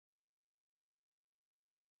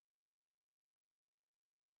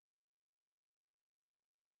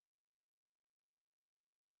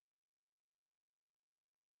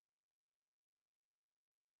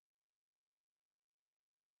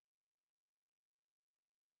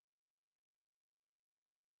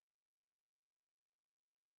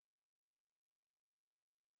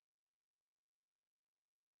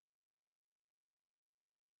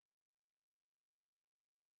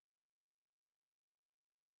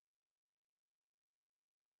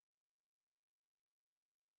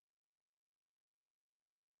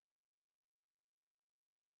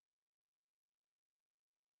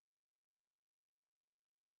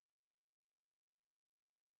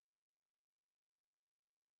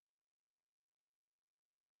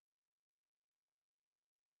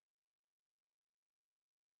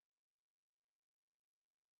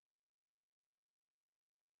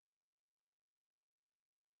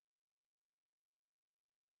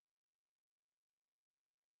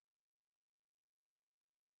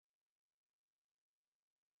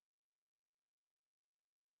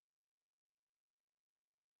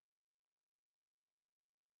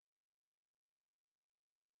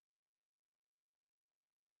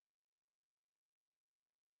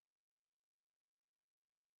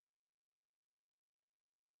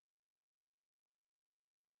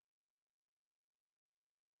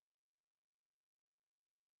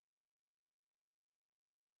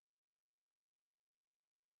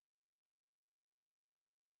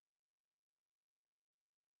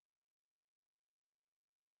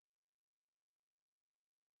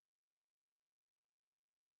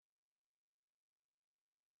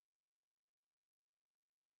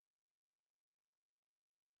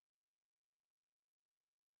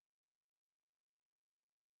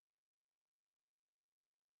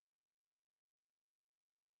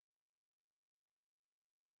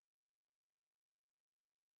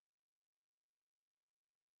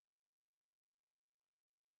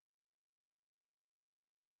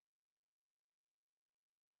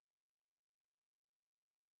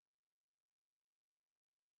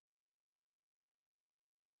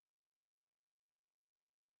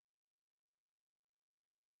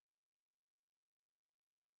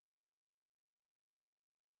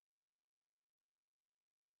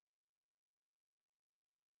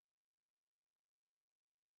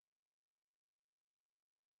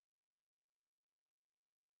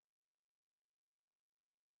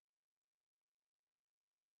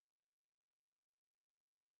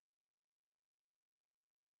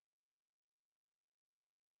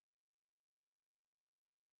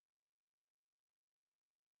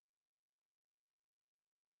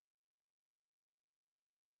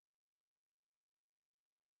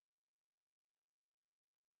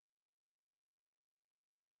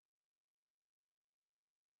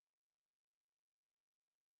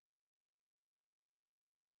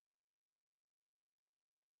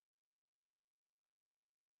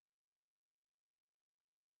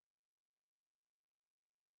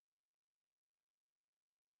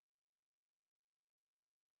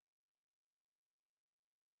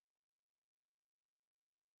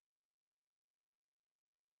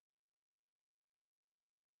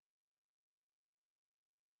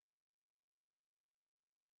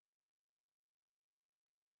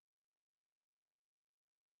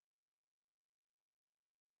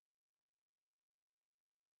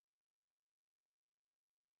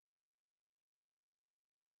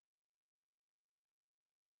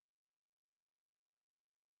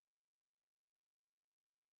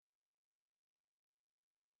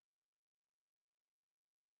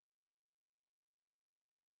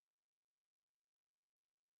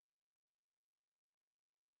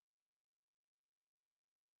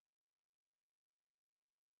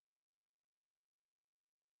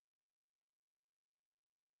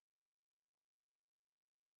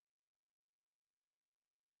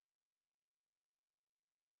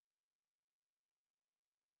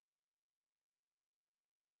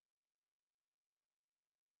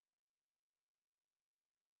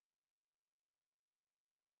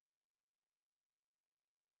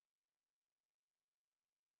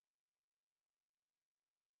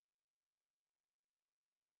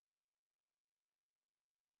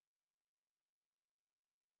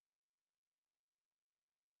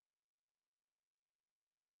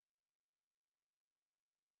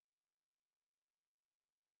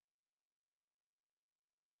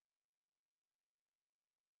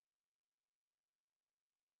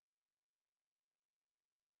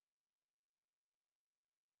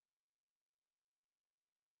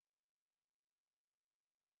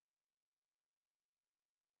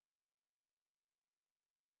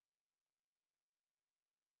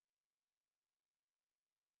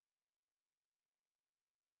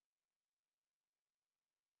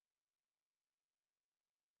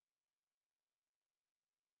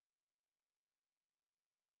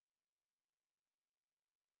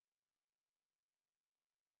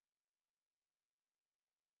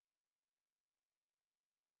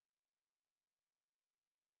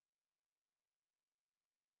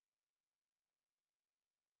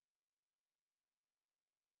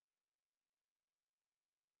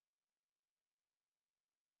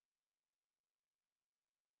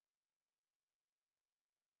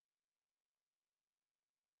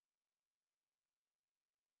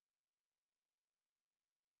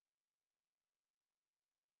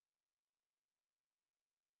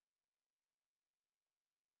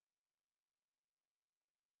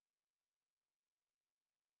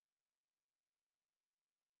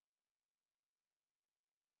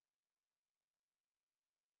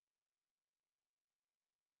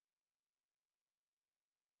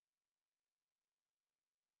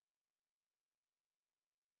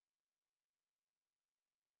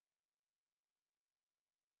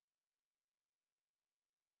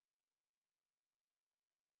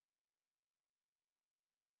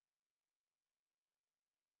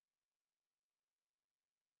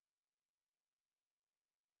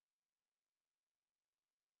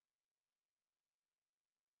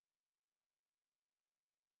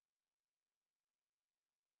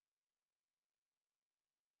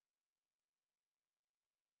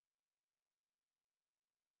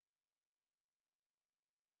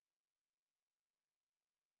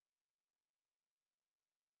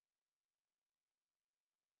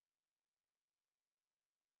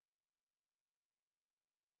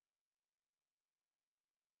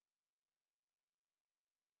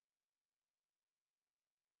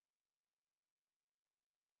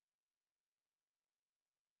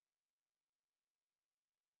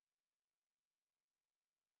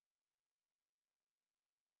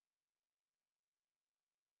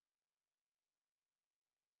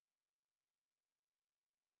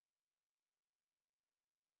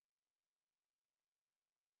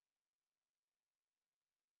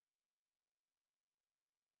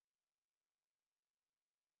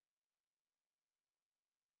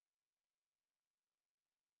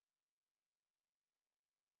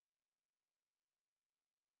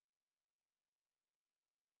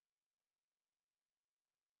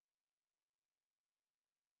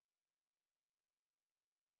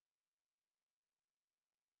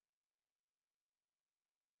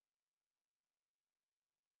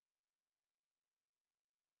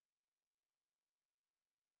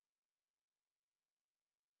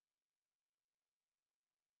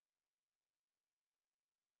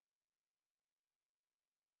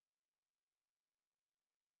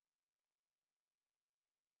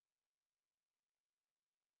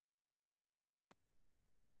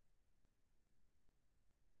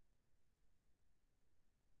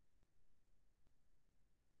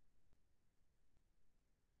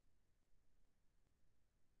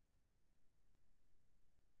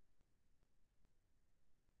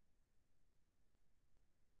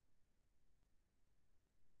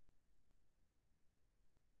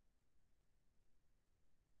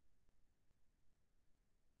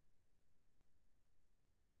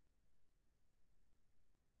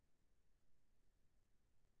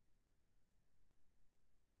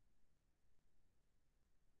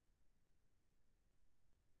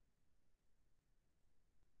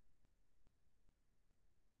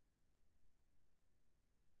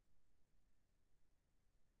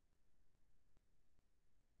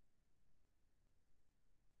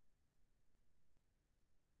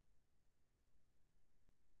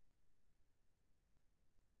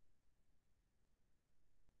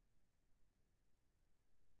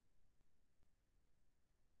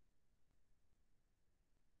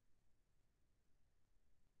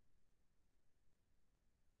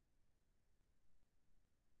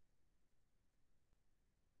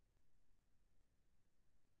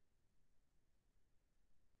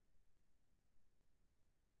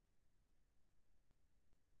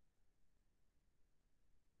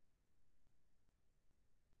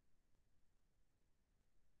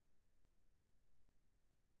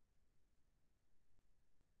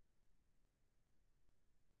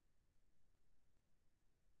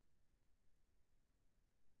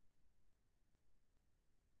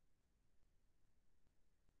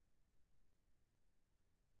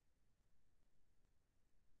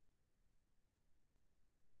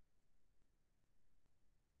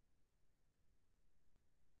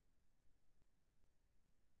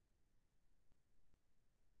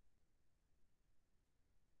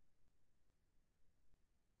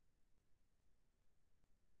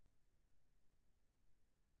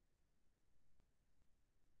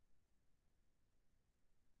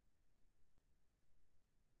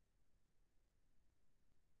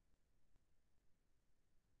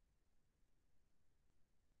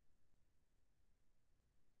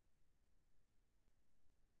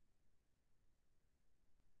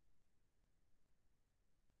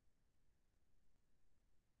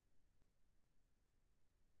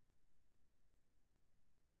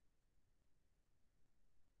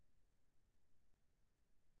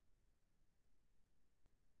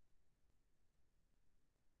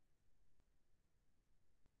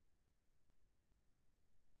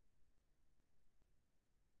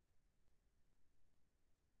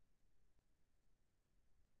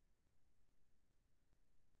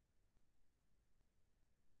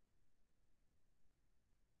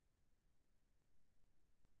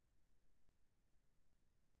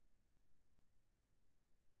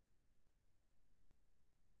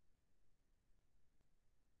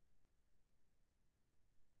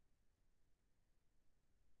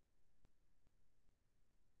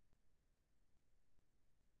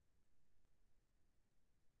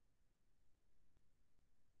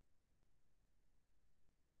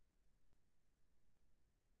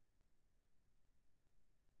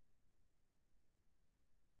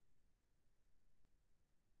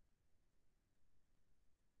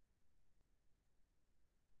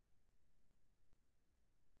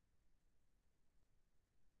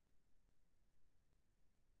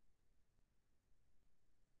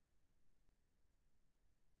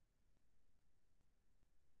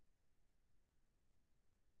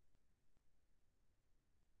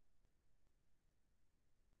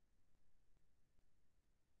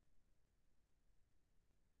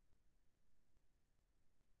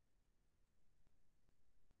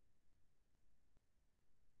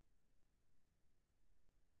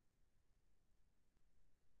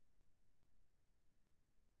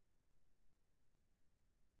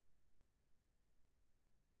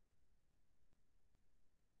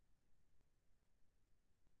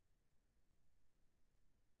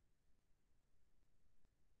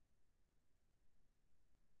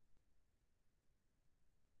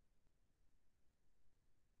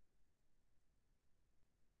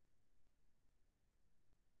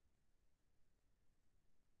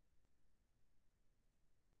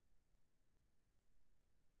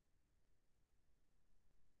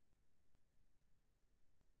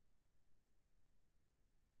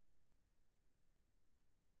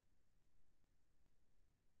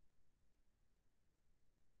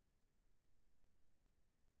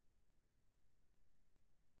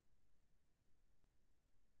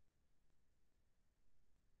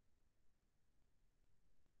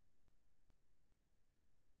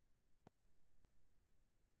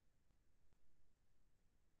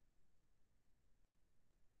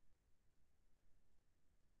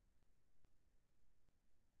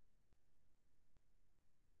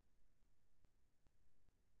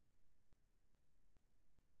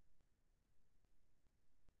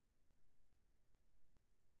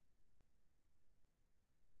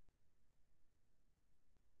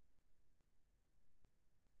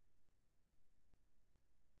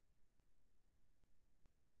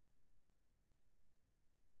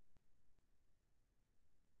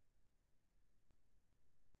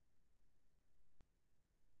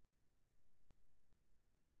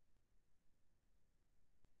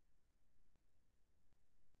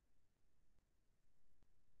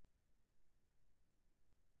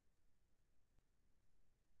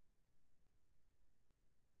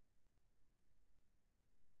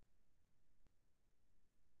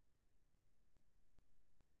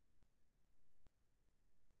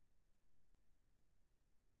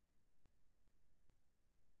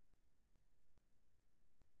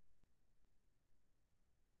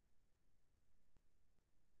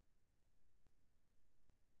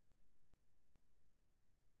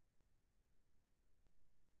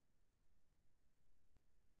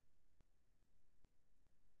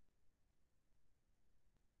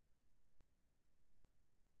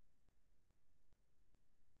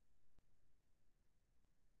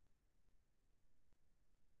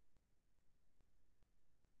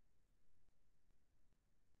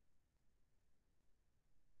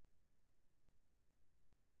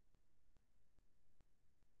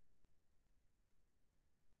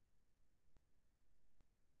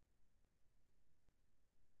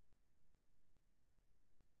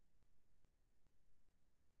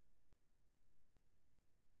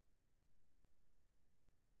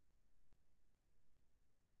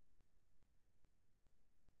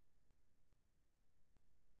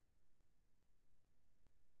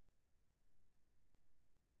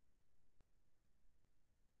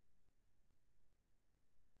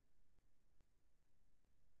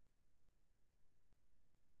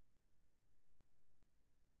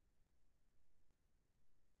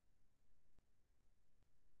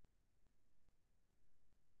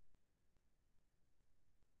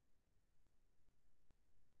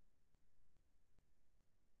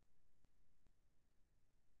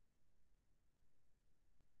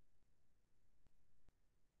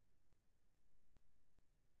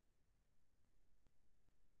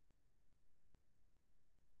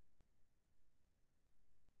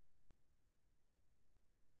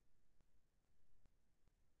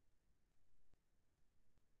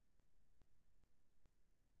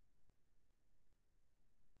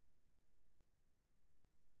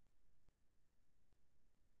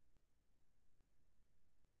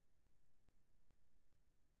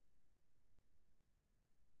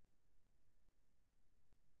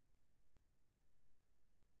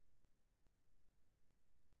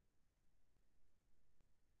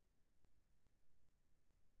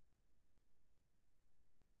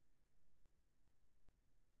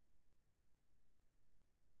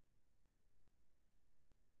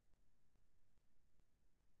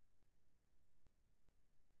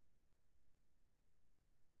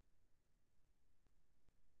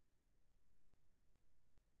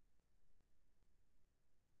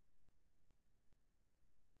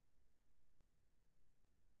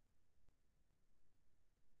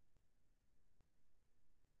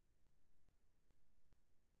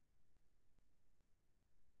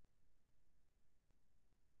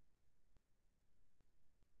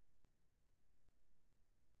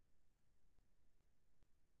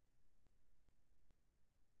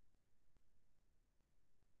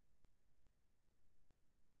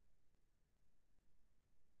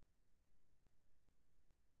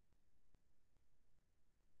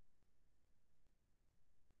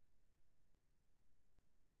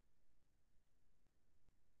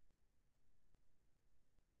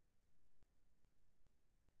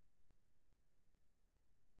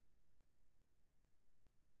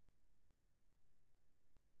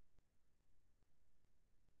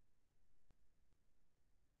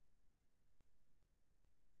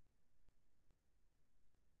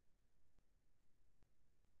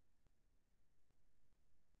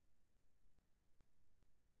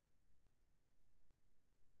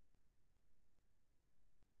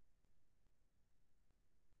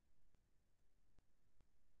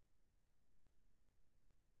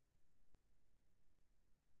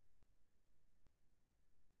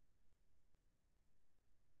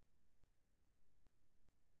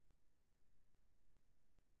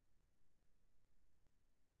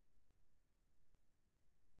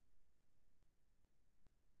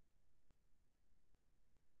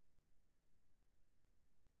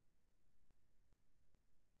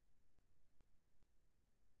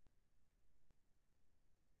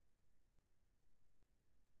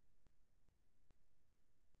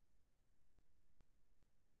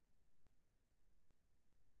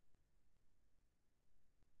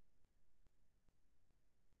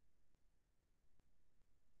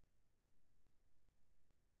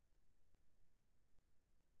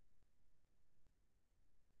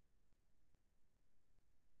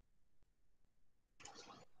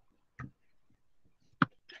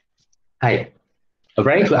Hi, a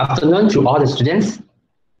very good afternoon to all the students.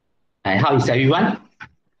 And how is everyone?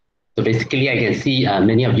 So basically, I can see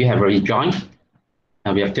many of you have already joined.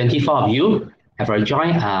 We have 24 of you have already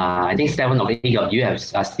joined. I think 7 or 8 of you are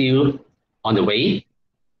still on the way.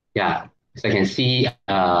 Yeah, so I can see.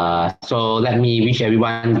 So let me wish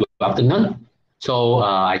everyone good afternoon. So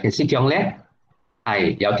I can see Tiong Le.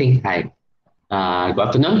 Hi, Yao Ting. Hi. Good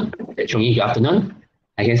afternoon. Chung Yi, good afternoon.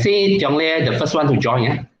 I can see Tiong Le, the first one to join.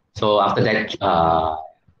 Yeah. So after that,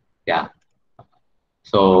 yeah.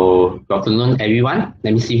 So good afternoon, everyone.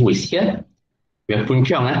 Let me see who is here. We have Poon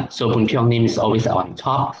Kyung. So Poon Kyung name is always on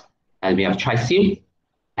top. And we have Chai Siu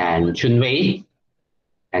and Chun Wei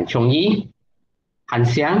and Chong Yi, Han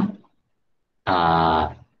Xiang,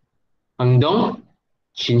 Heng Dong,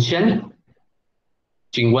 Xin Shen,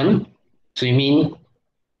 Jing Wen, Zui Min,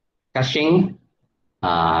 Kashing,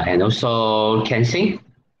 and also Ken Sing,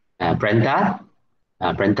 Brenda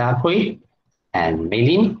Hui, and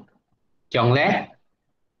Meilin, Jiong Le,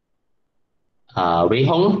 Wei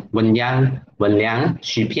Hong, Wen Yang, Wen Liang,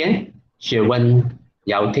 Xu Pian, Xue Wen,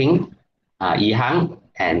 Yao Ting, Yi Hang,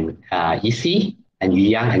 and Yi Si, and Yu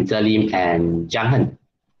Yang, and Zhe Lim, and Zhang Hen.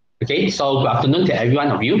 Okay, so good afternoon to every one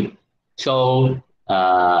of you. So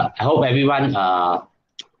I hope everyone uh,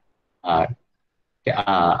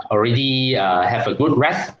 already have a good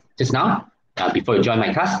rest just now before you join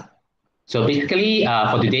my class. So basically,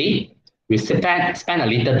 for today, we spend a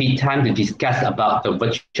little bit time to discuss about the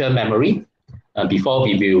virtual memory before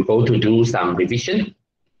we will go to do some revision.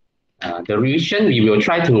 The revision, we will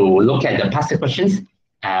try to look at the past questions.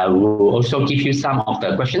 We will also give you some of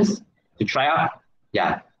the questions to try out.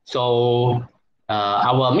 Yeah. So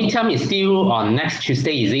our midterm is still on next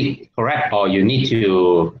Tuesday, is it correct? Or you need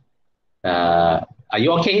to, are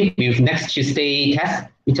you okay with next Tuesday test,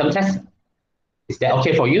 midterm test? Is that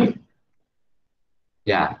okay for you?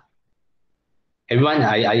 Yeah. Everyone,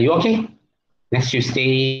 are you okay? Next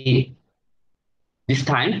Tuesday, this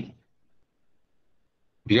time?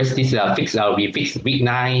 Because this fixed, we fixed week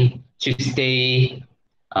 9, Tuesday,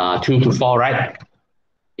 2 to 4, right?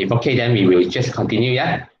 If okay, then we will just continue,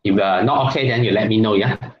 yeah? If not okay, then you let me know,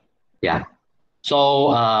 yeah? Yeah.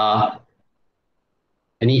 So,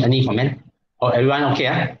 any comment? Oh, everyone okay,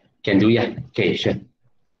 yeah? Can do, yeah? Okay, sure.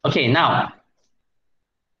 Okay, now,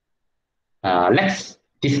 let's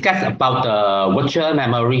discuss about the virtual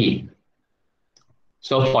memory.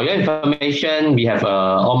 So for your information, we have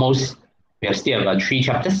we have still have 3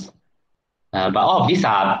 chapters, but all of these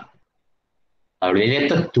are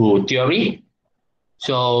related to theory.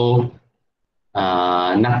 So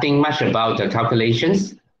nothing much about the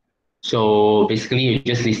calculations. So basically, you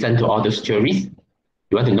just listen to all those theories.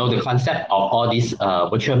 You want to know the concept of all this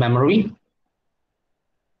virtual memory.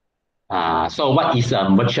 So what is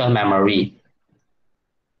virtual memory?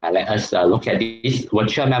 Let us look at this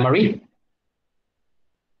virtual memory.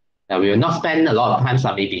 We will not spend a lot of time,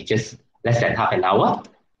 so maybe just less than half an hour.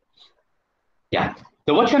 Yeah,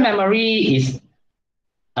 the virtual memory is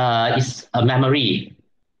a memory.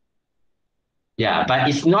 Yeah, but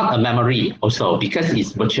it's not a memory also because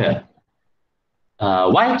it's virtual.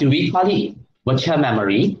 Why do we call it virtual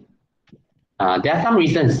memory? There are some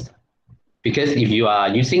reasons. Because if you are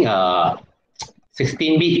using a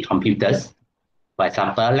 16-bit computers, for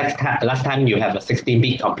example, last time you have a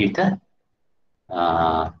 16-bit computer,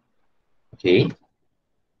 okay,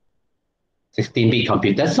 16-bit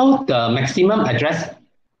computer. So the maximum address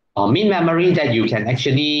or mean memory that you can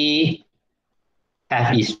actually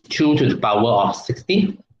have is 2 to the power of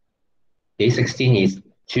 16. Okay, 16 is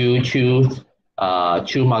 2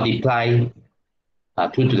 multiply 2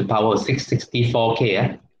 to the power of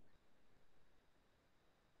 664K.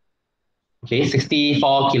 Okay,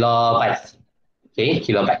 64 kilobytes. Okay,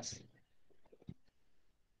 kilobytes.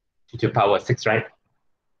 2 to the power of 6, right?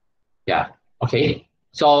 Yeah. Okay.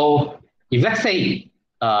 So if let's say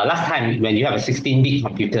last time when you have a 16-bit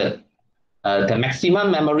computer, the maximum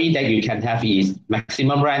memory that you can have is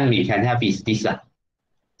maximum RAM you can have is this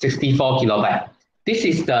 64 kilobyte. This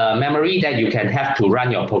is the memory that you can have to run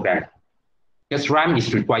your program. Because RAM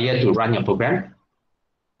is required to run your program.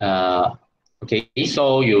 Okay,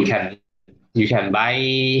 so you can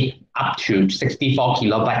buy up to 64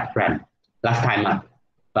 kilobyte RAM last time.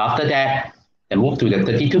 But after that, they move to the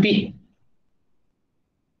 32-bit.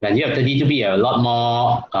 When you have 32-bit, a lot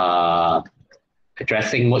more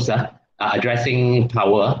addressing modes, addressing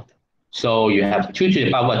power. So you have 2 to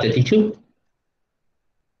the power 32.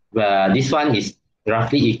 This one is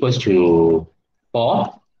roughly equals to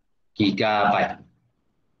 4 gigabyte.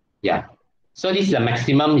 Yeah. So this is the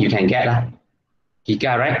maximum you can get.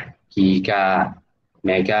 Giga, right? Giga,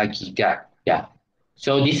 mega, giga. Yeah.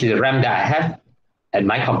 So this is the RAM that I have at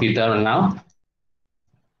my computer right now,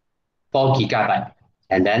 4 gigabyte.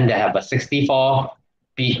 And then they have a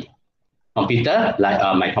 64-bit computer, like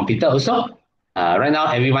my computer also. Right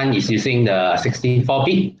now, everyone is using the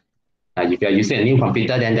 64-bit. If you're using a new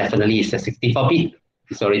computer, then definitely it's a 64-bit.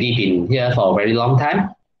 It's already been here for a very long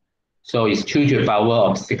time. So it's 2 to the power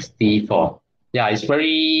of 64. Yeah, it's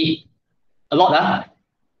very, a lot.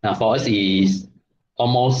 For us, is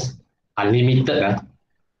almost unlimited.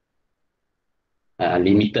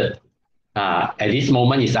 Unlimited. At this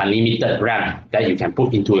moment, it's unlimited RAM that you can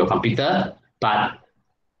put into your computer, but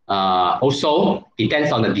also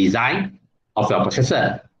depends on the design of your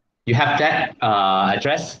processor. You have that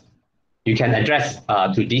address. You can address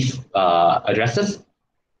to these addresses,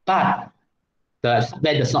 but the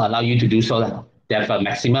software does not allow you to do so. They have a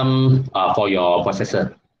maximum for your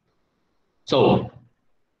processor. So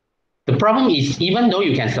the problem is, even though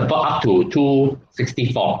you can support up to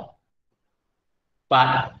 264,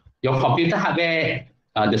 but your computer hardware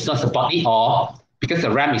does not support it, or because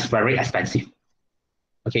the RAM is very expensive.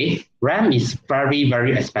 Okay, RAM is very,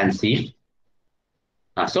 very expensive.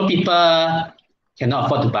 So people cannot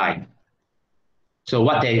afford to buy. So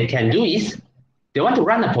what they can do is, they want to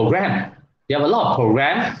run a program. They have a lot of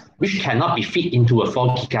programs which cannot be fit into a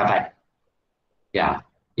 4 gigabyte. Yeah,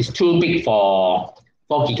 it's too big for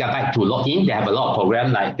 4 gigabyte to log in. They have a lot of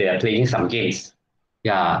programs, like they are playing some games.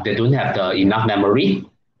 Yeah, they don't have enough memory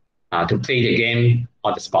to play the game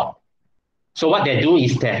on the spot. So what they do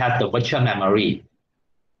is they have the virtual memory.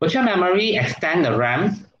 Virtual memory extend the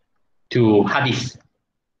RAM to hard disk.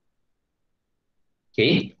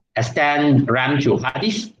 Okay, extend RAM to hard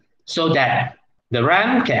disk so that the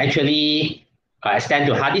RAM can actually extend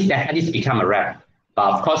to hard disk, that hard disk become a RAM.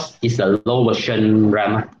 But of course, it's a low version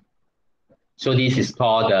RAM. So this is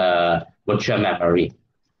called the virtual memory.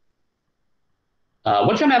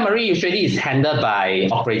 Virtual memory usually is handled by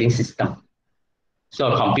operating system.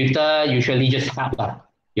 So a computer usually just help,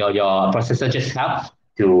 your processor just help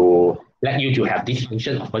to let you to have this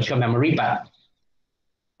function of virtual memory, but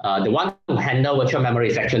the one who handle virtual memory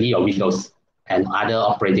is actually your Windows and other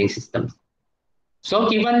operating systems. So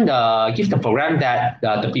given give the program that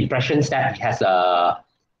the impressions that it has a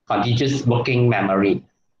contiguous working memory,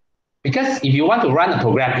 because if you want to run a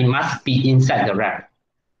program, it must be inside the RAM.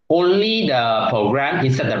 Only the program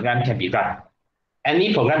inside the RAM can be run.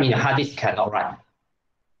 Any program in the hard disk cannot run.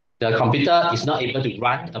 The computer is not able to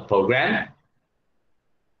run a program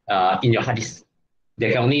in your hard disk.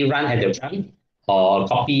 They can only run at the RAM or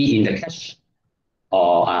copy in the cache,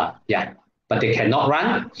 or but they cannot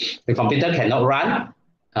run. The computer cannot run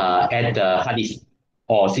at the hard disk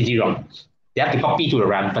or CD-ROM. They have to copy to the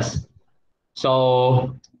RAM first.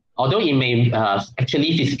 So although it may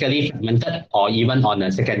actually physically fragmented or even on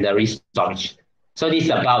a secondary storage. So this is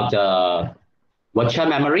about the virtual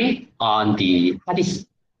memory on the hard disk.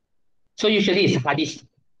 So usually it's hard disk.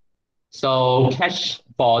 So cache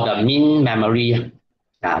for the main memory,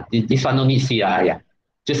 this one no need to see,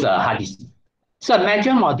 just a hard disk. So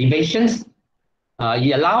major motivations,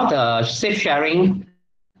 it allow the safe sharing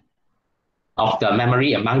of the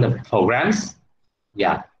memory among the programs,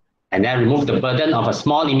 and then remove the burden of a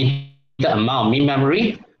small limited amount of main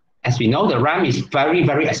memory. As we know, the RAM is very,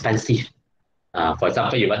 very expensive. For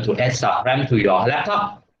example, you want to add some RAM to your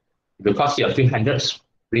laptop, it will cost you a few hundred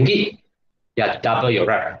ringgit. Double your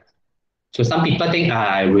RAM. So some people think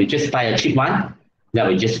I will just buy a cheap one, that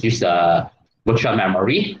will just use the virtual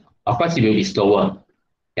memory. Of course, it will be slower.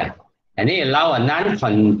 And they allow a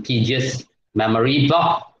non-contiguous memory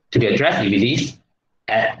block to be addressed if it is,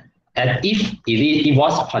 and if it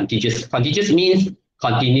was contiguous. Contiguous means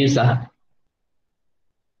continuous.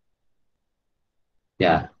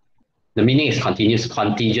 The meaning is continuous,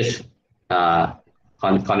 contiguous,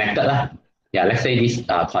 connected. Let's say this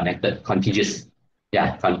connected, contiguous.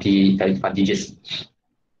 Contiguous.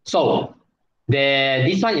 So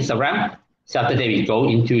this one is a RAM. So after that, we go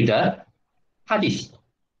into the hard disk.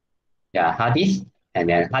 Hard disk and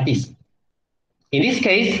then hard disk. In this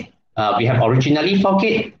case, we have originally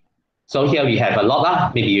 4K. So here we have a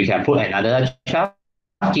lot. Maybe you can put another 12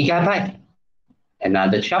 gigabyte,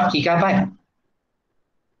 another 12 gigabyte.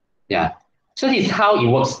 So this is how it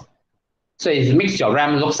works. So it makes your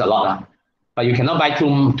RAM looks a lot, but you cannot buy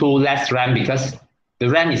too less RAM because the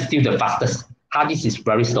RAM is still the fastest. Hard disk is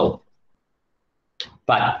very slow.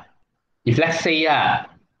 But if let's say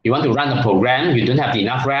you want to run a program, you don't have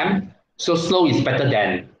enough RAM, so slow is better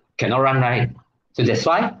than cannot run, right? So that's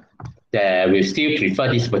why we still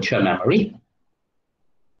prefer this virtual memory.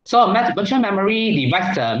 So virtual memory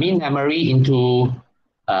divides the main memory into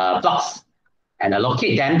blocks and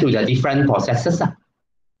allocate them to the different processors.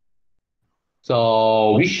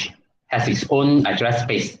 so which has its own address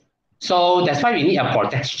space. So that's why we need a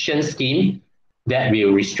protection scheme that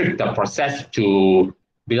will restrict the process to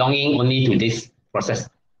belonging only to this process.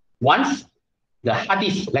 Once the hard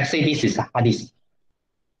disk, let's say this is a hard disk,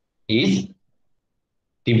 is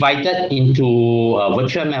divided into a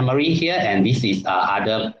virtual memory here, and this is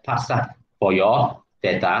other parts for your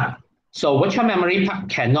data. So virtual memory part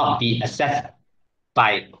cannot be accessed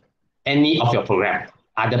by any of your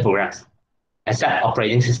other programs, except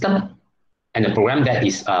operating system and the program that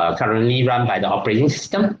is currently run by the operating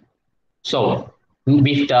system. So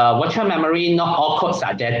with the virtual memory, not all codes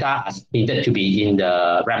or data are needed to be in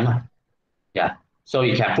the RAM. Yeah. So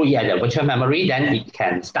you can put it at the virtual memory, then it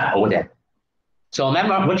can start over there. So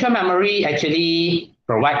virtual memory actually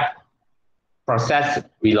provide process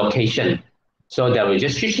relocation. So they will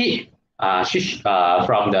just switch it,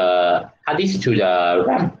 from the hard disk to the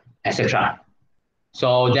RAM, etc.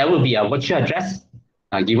 So there will be a virtual address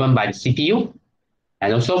given by the CPU,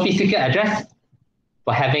 and also physical address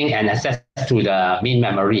for having an access to the main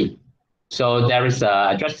memory. So there is a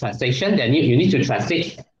address translation that you need to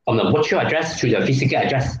translate from the virtual address to the physical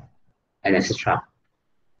address, and etc.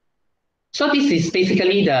 So this is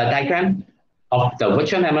basically the diagram of the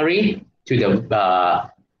virtual memory to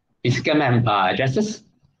the physical addresses.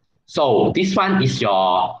 So this one is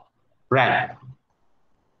your RAM,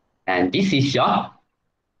 and this is your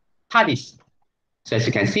hard disk. So as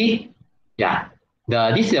you can see, yeah,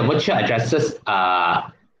 this is the virtual addresses.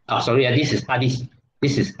 This is hard disk.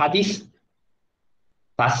 This is hard disk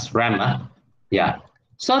plus RAM. Yeah.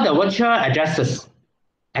 So the virtual addresses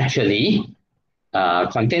actually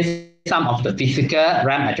contains some of the physical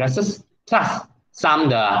RAM addresses plus some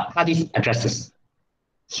the hard disk addresses.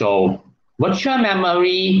 So virtual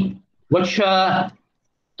memory block,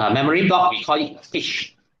 we call it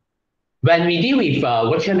pitch. When we deal with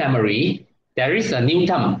virtual memory, there is a new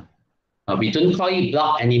term. We don't call it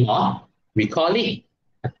block anymore. We call it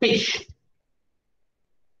a pitch.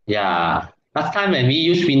 Yeah. Last time when we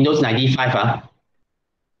use Windows 95,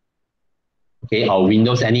 okay, or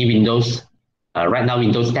any Windows. Right now,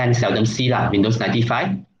 Windows 10 seldom see Windows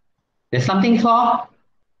 95. There's something called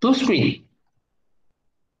blue screen.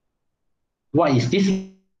 What is this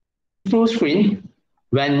blue screen?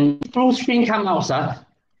 When blue screen comes out,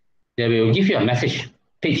 they will give you a message,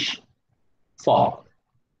 page 4,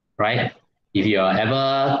 right? If you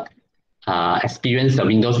ever experienced the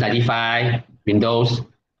Windows 95, Windows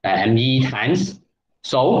ME times,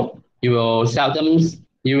 so you will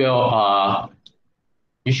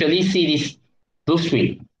usually see this blue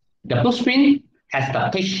screen. The blue screen has the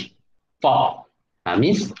page fault.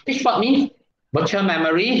 Page fault means virtual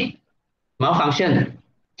memory malfunction,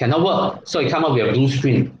 cannot work. So it comes up with a blue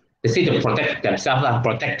screen. They say to protect themselves,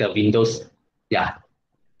 protect the Windows. Yeah.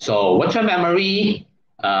 So virtual memory,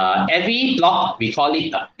 every block we call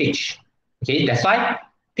it a page. Okay, that's why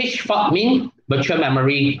page fault means virtual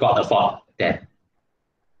memory got a fault there.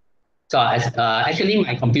 So actually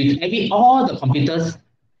my computer, all the computers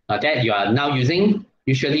that you are now using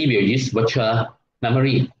usually will use virtual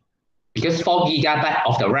memory, because 4 GB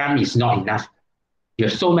of the RAM is not enough. You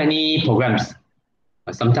have so many programs.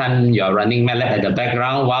 Sometimes you are running MATLAB at the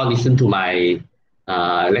background while listening to my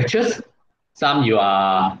lectures. Some you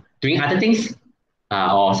are doing other things,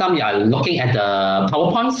 or some you are looking at the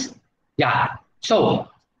PowerPoints. Yeah, so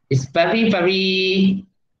it's very, very,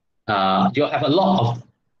 you have a lot of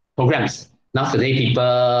programs. Nowadays, people,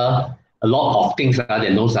 a lot of things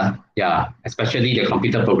they know. Yeah, especially the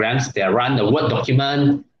computer programs. They run the Word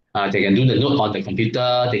document. They can do the note on the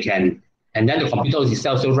computer. They can, and then the computer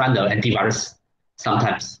itself also run the antivirus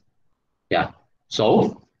sometimes. Yeah.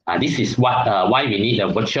 So this is why we need a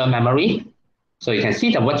virtual memory. So you can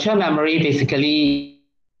see the virtual memory basically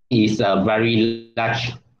is a very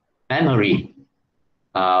large memory.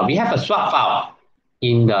 We have a swap file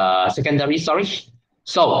in the secondary storage.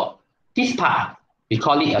 So this part, we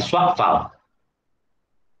call it a swap file.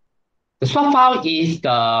 The swap file is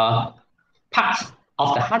the part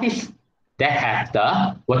of the hard disk that have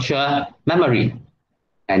the virtual memory.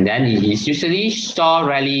 And then it is usually stored,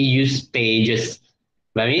 rarely used pages.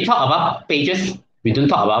 When we talk about pages, we don't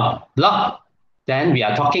talk about block. Then we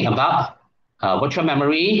are talking about virtual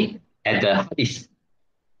memory at the hard disk.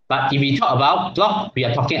 But if we talk about block, we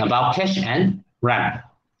are talking about cache and RAM.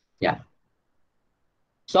 Yeah.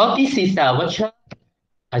 So this is the virtual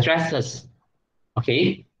addresses.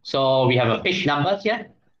 Okay. So we have a page number here.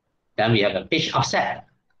 Then we have a page offset.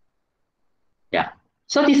 Yeah.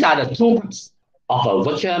 So these are the two parts of a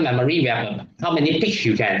virtual memory. We have how many pages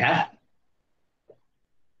you can have.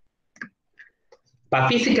 But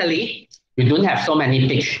physically, you don't have so many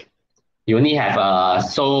pages. you only have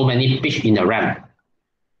so many bits in the RAM.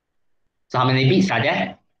 So how many bits are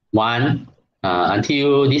there? One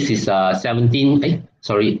until this is 17,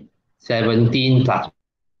 17 plus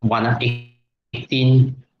 1,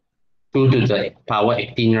 18, 2 to the power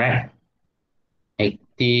 18, right?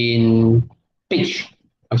 18 bits.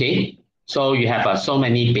 Okay, so you have so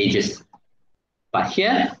many pages. But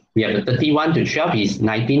here we have the 31 to 12 is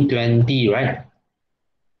 1920, right?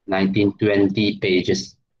 1920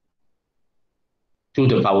 pages. 2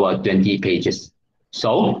 to the power 20 pages.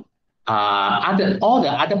 So all the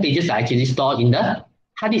other pages are actually stored in the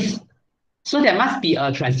hard disk. So there must be a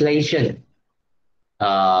translation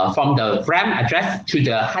from the RAM address to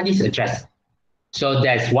the hard disk address. So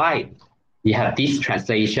that's why we have this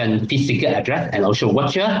translation physical address and also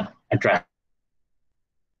virtual address.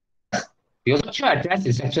 Because virtual address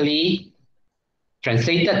is actually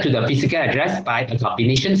translated to the physical address by a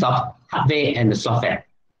combination of hardware and the software.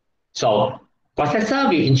 So processor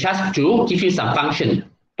will in charge to give you some function,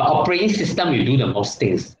 but operating system will do the most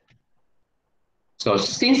things. So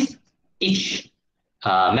since each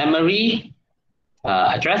memory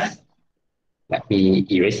address, let me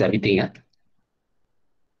erase everything.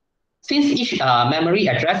 Since each memory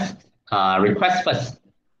address request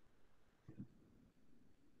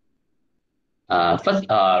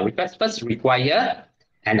first require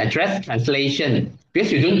an address translation,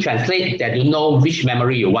 because you don't translate, they don't know which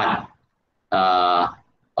memory you want.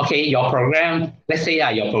 Okay, your program, let's say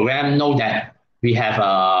your program know that we have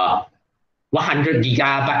 100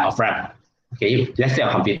 gigabyte of RAM. Okay, let's say a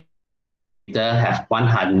computer have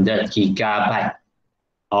 100 gigabyte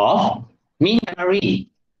of main memory.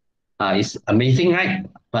 It's amazing, right?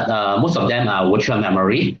 But most of them are virtual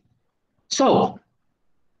memory. So,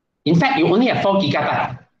 in fact, you only have 4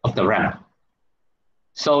 gigabyte of the RAM.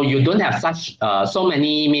 So you don't have such so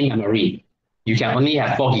many main memory. You can only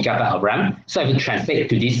have 4 gigabyte of RAM. So if you translate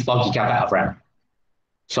to this 4 gigabyte of RAM.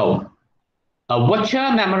 So a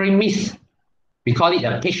virtual memory miss, we call it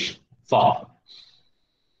a page fault.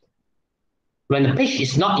 When the page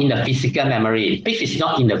is not in the physical memory, page is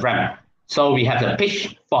not in the RAM. So we have the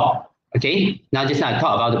page fault. Okay, now just now I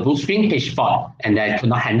talked about the boot string page fault, and I could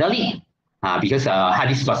not handle it because hard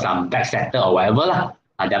disk got some backscatter or whatever.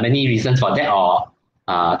 There are many reasons for that, or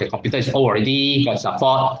the computer is already got some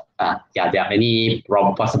fault. Yeah, there are many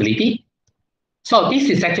possibility. So this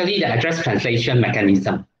is actually the address translation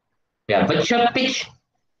mechanism. The virtual page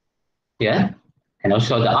here, and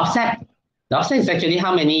also the offset. The offset is actually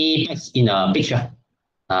how many bytes in a picture.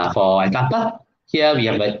 For example, here we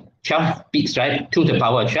have a 12 bits, right? 2 to the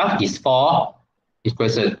power 12 is 4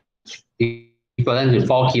 equivalent to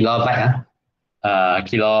 4 kilobyte.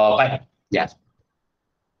 Kilobyte, yeah.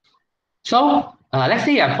 So let's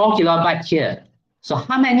say you have 4 kilobyte here. So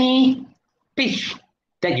how many page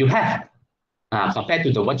that you have compared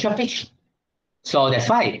to the virtual page? So that's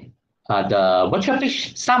why the virtual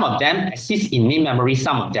page, some of them exist in main memory,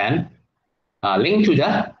 some of them linked to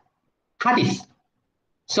the hard disk.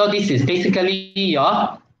 So this is basically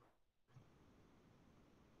your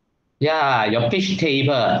page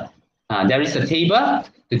table. There is a table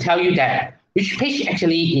to tell you that which page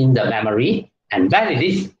actually in the memory and where it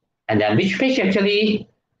is, and then which page actually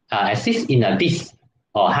exists in a disk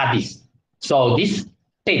or hard disk. So this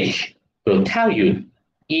page will tell you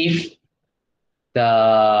if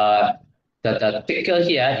the ticker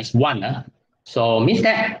here is 1. So means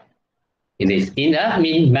that it is in the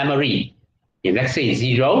main memory. If let's say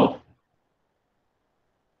 0,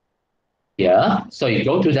 here, so you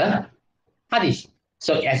go to the hard disk.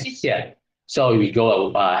 So it exists here. So we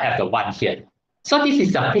go have the 1 here. So this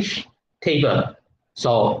is the page table.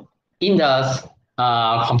 So in the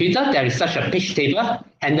computer, there is such a page table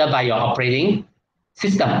handled by your operating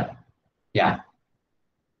system. Yeah.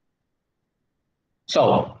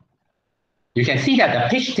 So you can see that the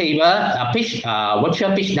page table,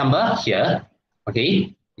 virtual page number here,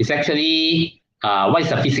 okay, is actually what is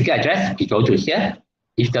the physical address? We go to here.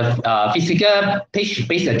 If the physical page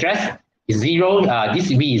base address is 0, this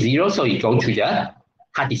will be 0, so you go to the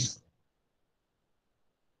hard disk.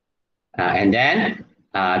 And then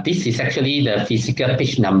this is actually the physical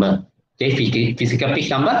page number. Okay, physical page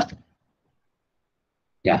number.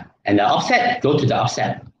 Yeah, and the offset, go to the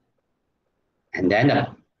offset. And then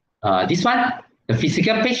this one, the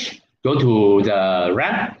physical page, go to the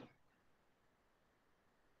RAM.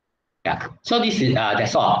 Yeah, so this is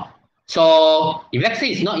that's all. So if let's say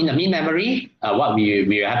it's not in the main memory, what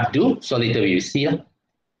we have to do, so later we will see.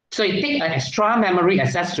 So it takes an extra memory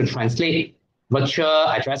access to translate virtual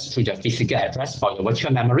address to the physical address for the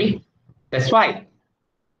virtual memory. That's why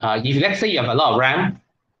if let's say you have a lot of RAM,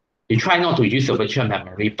 you try not to use the virtual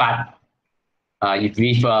memory, but if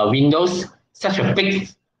with Windows, such a big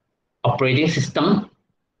operating system,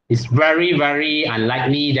 it's very, very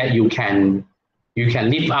unlikely that you can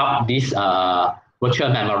leave out this virtual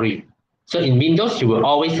memory. So in Windows, you will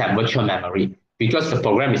always have virtual memory because the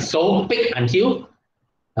program is so big until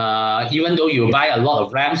even though you buy a lot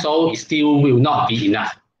of RAM, so it still will not be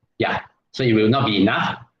enough. Yeah, so it will not be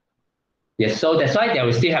enough. Yes, so that's why they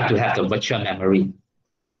will still have to have the virtual memory.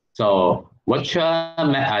 So virtual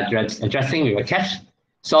addressing with a cache.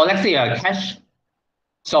 So let's say a cache.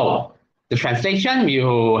 So the translation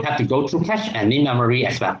will have to go through cache and main memory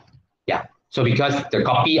as well. Yeah. So because the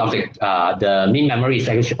copy of the main memory is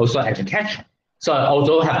actually also at the cache, so I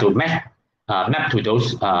also have to map to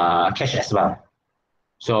those cache as well.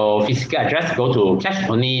 So physical address go to cache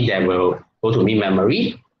only, they will go to main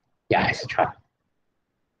memory, yeah, etc.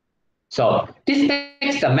 So this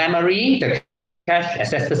makes the memory, the cache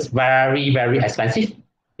accesses very, very expensive.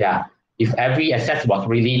 Yeah, if every access was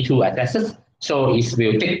really 2 accesses, so it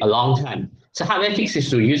will take a long time. So hardware fix is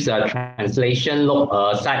to use the translation look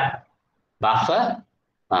aside buffer.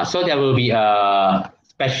 So there will be a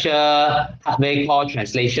special hardware called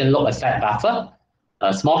translation look aside buffer,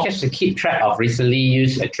 a small cache to keep track of recently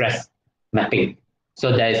used address mapping.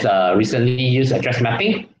 So there's a recently used address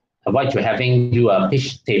mapping, avoid you having do a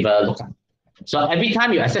page table lookup. So every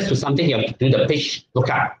time you access to something, you have to do the page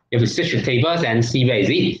lookup. You have to search the tables and see where is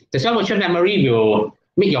it. That's why virtual memory will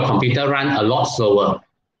make your computer run a lot slower.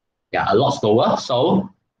 Yeah, a lot slower. So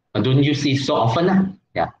don't use it so often.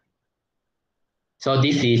 Yeah. So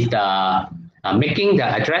this is the making the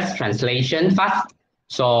address translation fast.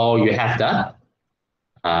 So you have the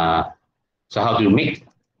so how to make.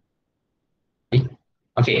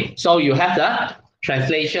 Okay, so you have the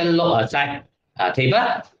translation look aside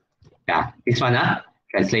table. Yeah, this one,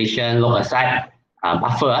 translation look aside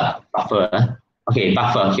buffer. Okay,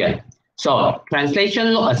 buffer here. So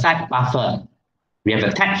translation look aside buffer. We have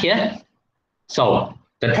a tag here. So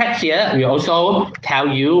the tag here will also tell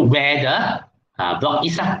you where the block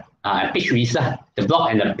is, page is, the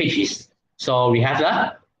block and the page is. So we have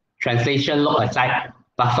the translation look aside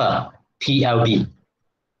buffer, TLB.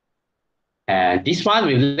 And this one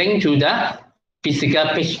will link to the physical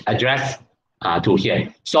page address to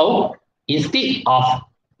here. So instead of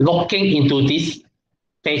looking into this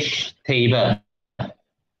page table,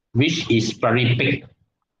 which is very big,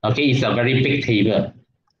 okay, it's a very big table,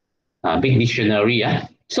 big dictionary.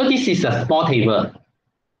 So this is a small table.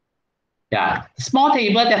 Yeah, small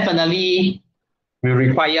table definitely will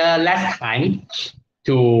require less time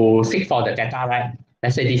to seek for the data, right?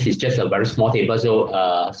 Let's say this is just a very small table, so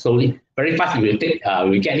very fast you will take,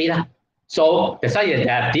 will get it. So that's why you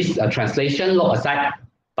have this translation look aside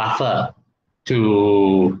buffer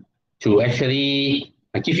to actually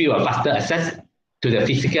give you a faster access to the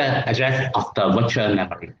physical address of the virtual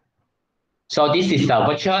memory. So this is the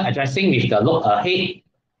virtual addressing with the look ahead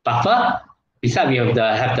buffer. Besides, we have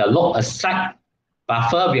the look aside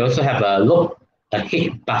buffer. We also have a look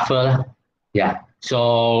ahead buffer. Yeah.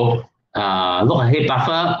 So look ahead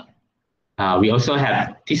buffer. We also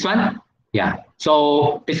have this one. Yeah.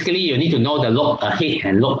 So basically, you need to know the look ahead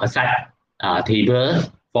and look aside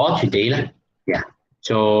tables for today. Yeah.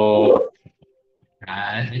 So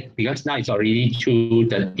because now it's already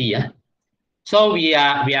 2:30. So we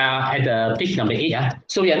are at the page number 8.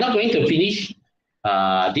 So we are not going to finish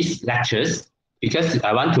these lectures because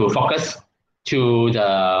I want to focus to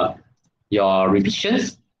your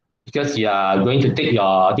revisions, because you are going to take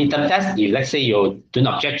your midterm test. If let's say you do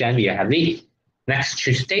not object, then we have it next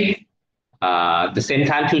Tuesday, the same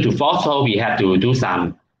time 2 to 4. So we have to do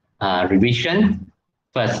some revision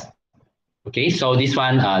first. Okay, so this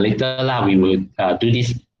one later we will do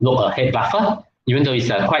this look ahead buffer, even though it's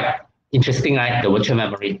quite interesting, right? The virtual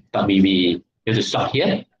memory, but we have to stop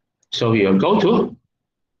here. So we will go to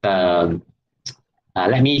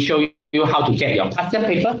let me show you how to get your past year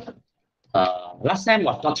paper. Last time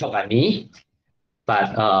was not taught by me, but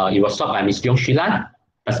it was taught by Ms. Yong Shilan.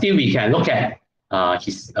 But still, we can look at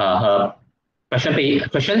her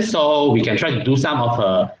questions, so we can try to do some of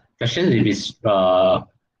her questions if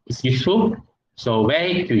it's useful. So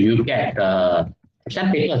where do you get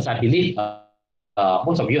question papers? I believe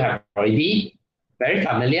most of you have already very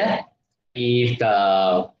familiar with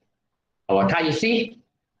our TAR-UC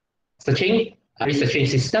searching researching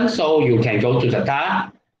system. So you can go to the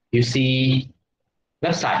TAR-UC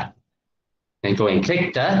website and go and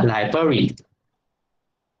click the library.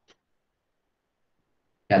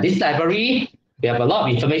 Now this library, we have a lot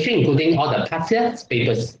of information, including all the past year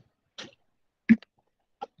papers.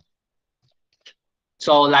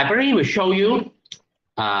 So library will show you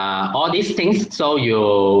all these things. So you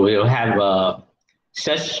will have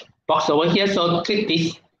search box over here. So click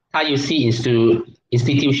this. How you see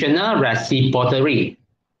institutional repository.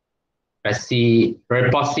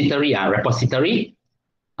 Repository.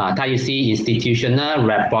 How you see institutional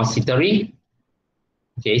repository.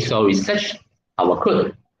 Okay, so we search our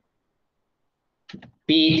code.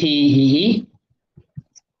 PTEE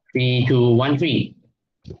 3213.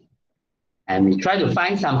 And we try to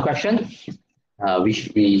find some questions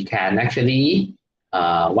which we can actually,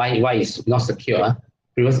 why it's not secure.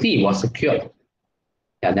 Previously it was secure.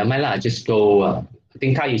 Yeah, never mind, just go, I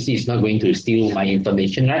think how you see it's not going to steal my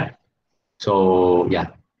information, right? So yeah,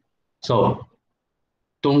 so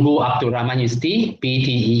Tunku Abdul Rahman University,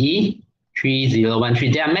 PTEE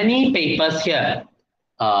 3013. There are many papers here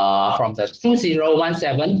from the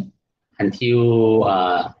 2017 until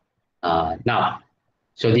now.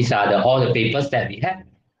 So these are all the papers that we have.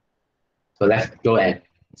 So let's go and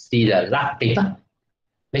see the last paper,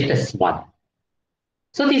 latest one.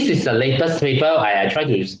 So this is the latest paper I try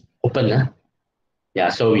to open. Yeah,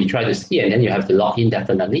 so we try to see, and then you have to log in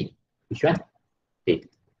definitely. Which one? Okay.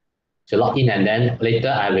 So log in, and then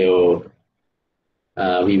later we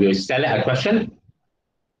will select a question.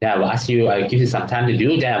 Then I will ask you, I'll give you some time to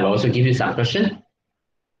do. Then I will also give you some question.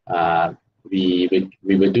 We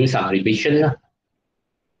will do some revision.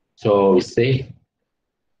 So we say,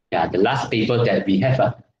 yeah, the last paper that we have,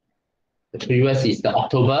 the previous is the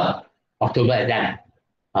October exam,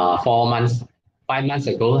 4 months, 5 months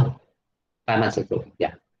ago, 5 months ago,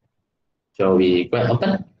 yeah. So we go and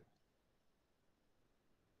open.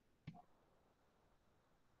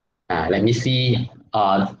 Let me see.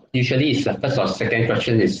 Usually it's the first or second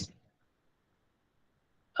question is,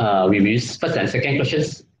 we will use first and second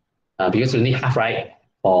questions because we need half right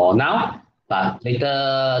for now. But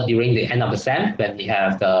later during the end of the SEM, when we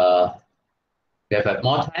have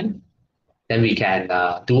more time, then we can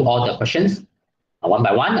do all the questions one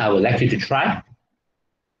by one. I would like you to try.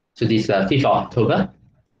 So this 5th of October.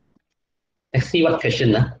 Let's see what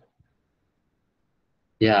question.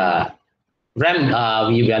 Yeah,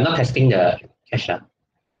 RAM, we are not testing the cache.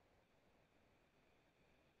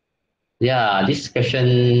 Yeah, this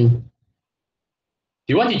question, do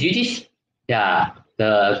you want to do this? Yeah,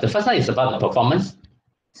 the first one is about the performance.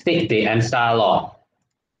 State the EMSA law.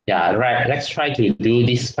 Yeah, right. Let's try to do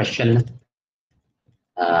this question.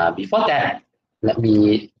 Before that, let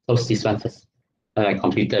me close this one first. My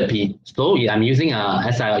computer be slow. I'm using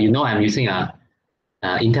I'm using a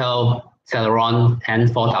Intel Celeron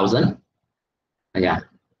N4000. Yeah,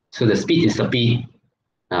 so the speed is a bit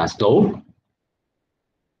slow,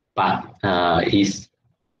 but it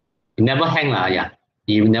never hang yeah.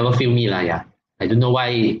 You never feel me yeah. I don't know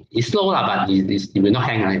why it's slow but it will not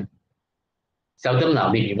hang Seldom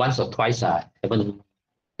maybe once or twice haven't.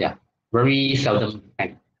 Yeah, very seldom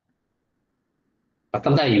hang. But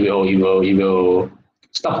sometimes you will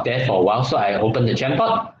stop there for a while. So I open the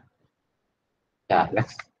Jamboard. Yeah,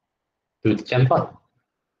 let's do the Jamboard.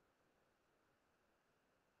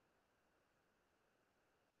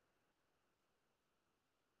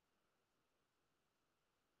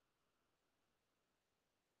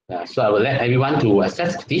 So I will let everyone to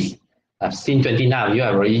access this. I've seen 29 of you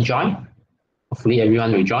have already joined. Hopefully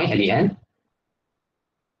everyone will join at the end.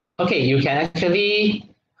 Okay, you can actually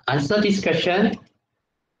answer this question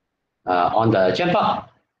on the Jamboard.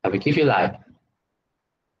 I will give you like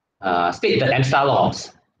state the EMSA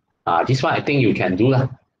laws. This one I think you can do.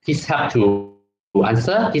 Please help to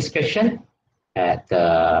answer this question at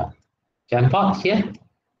the Jamboard here.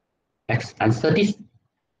 Let's answer this.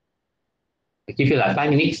 I give you like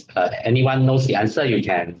 5 minutes. Anyone knows the answer, you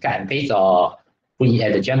can cut and paste or put it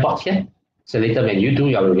at the Jamboard here. So later when you do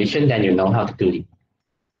your revision, then you know how to do it.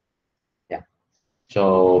 Yeah.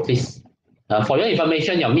 So please, for your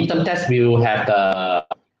information, your midterm test will have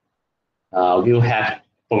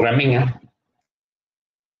programming.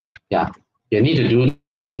 Yeah. You need to do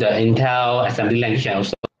the Intel assembly language and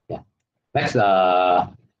also. Yeah.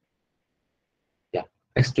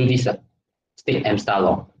 Let's do this state EMSA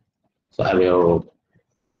law. So I will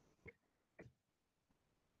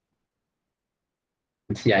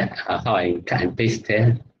see how I cut and paste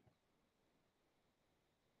there.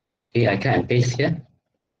 Okay, I cut and paste here.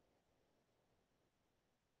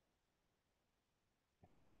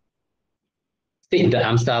 State the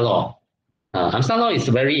EMSA law. EMSA law is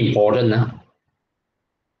very important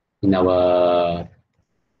in our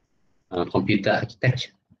computer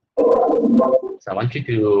architecture. So I want you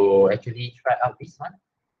to actually try out this one.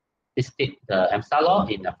 Please state the EMSA law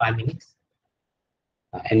in 5 minutes.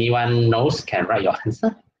 Anyone knows can write your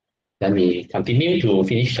answer. Let me continue to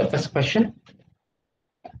finish the first question.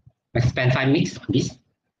 Let's spend 5 minutes on this.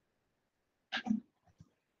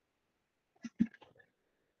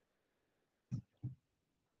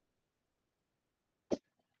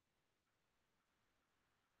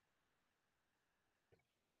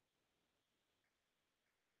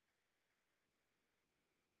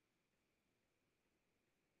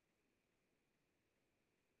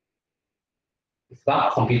 it's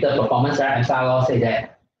about computer performance, right? MSAR law say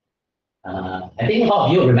that. I think all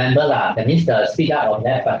of you remember that. That means the speed up of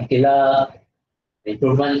that particular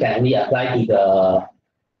improvement can only apply to the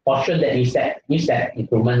portion that use that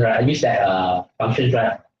improvement, right? Use that function,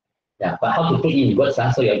 right? Yeah, but how to put in words,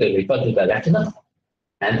 so you have to refer to the lecture.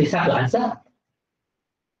 And this have to answer.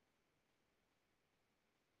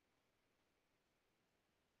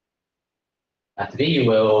 Today you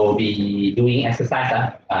will be doing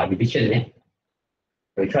exercise, revision.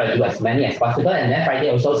 We try to do as many as possible, and then Friday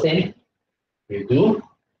also same. You do.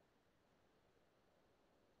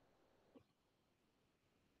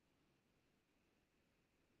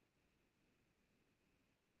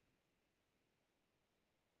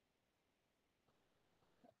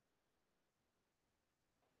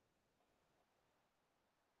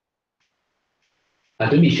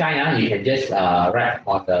 Don't be shy, you can just write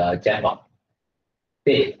on the chat box.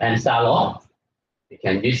 Say MSAR law. You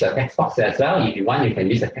can use a text box as well. If you want, you can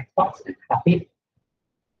use a text box and copy.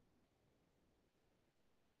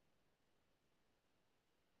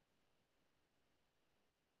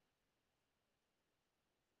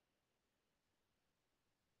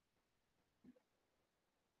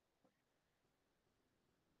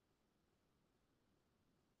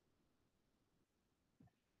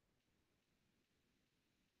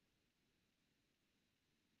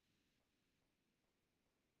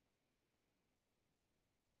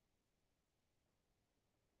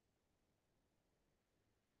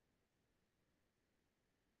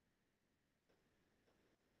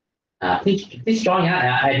 Please join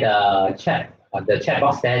at the chat on the chat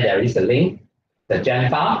box there. There is a link, the gem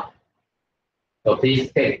file. So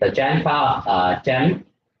please take the gem file, gem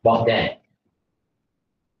box there,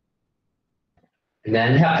 and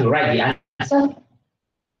then help to write the answer.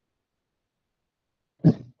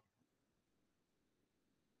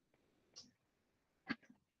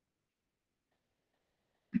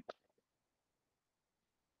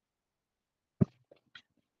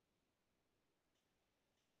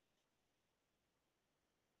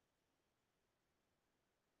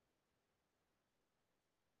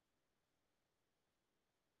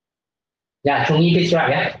 Yeah, Chung Yi, please write.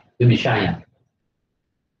 Yeah, to be shy. Yeah.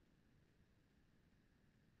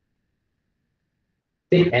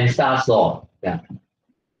 Tip and stars law. Yeah.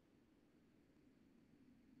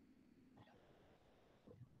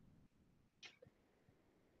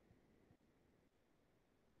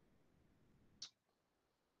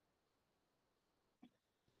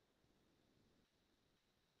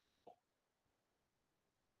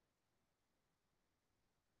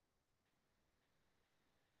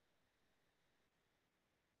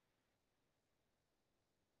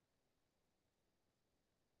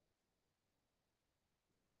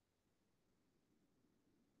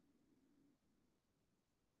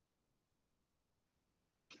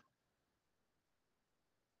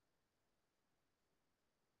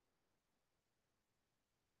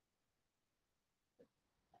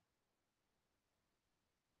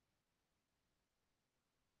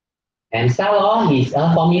 MSAR law is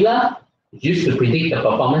a formula used to predict the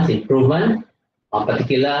performance improvement on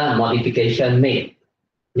particular modification made.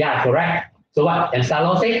 Yeah, correct. So what MSAR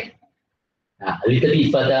law say? A little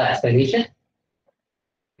bit further explanation.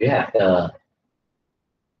 You have the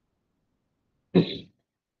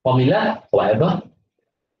formula, whatever.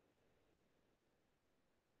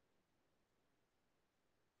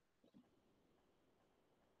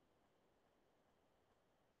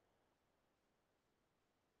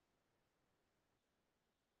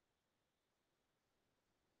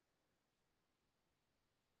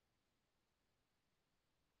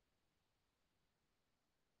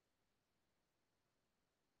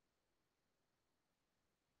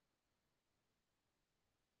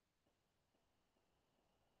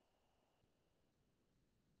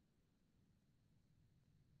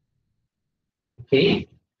 Okay.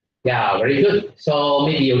 Yeah, very good. So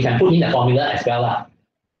maybe you can put in the formula as well.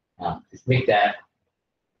 Just make that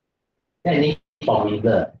any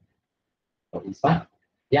formula for this one.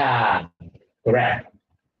 Yeah, correct.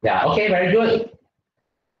 Yeah, okay, very good.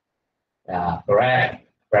 Yeah, correct.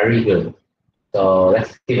 Very good. So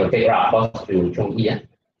let's give a big round of applause to Chung Yi.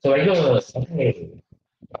 So very good. Okay.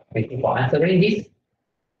 Thank you for answering this.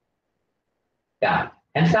 Yeah.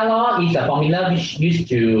 MSAR law is a formula which used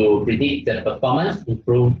to predict the performance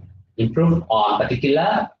improve on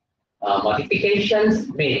particular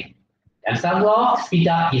modifications made. MSAR law, speed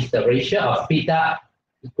up is the ratio of speed up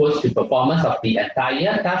equals to performance of the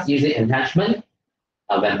entire task using enhancement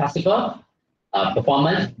when possible.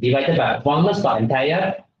 Performance divided by performance for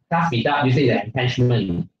entire task speed up using the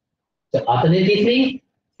enhancement. So alternatively,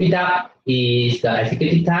 speed up is the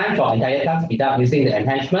executive time for entire task speed up using the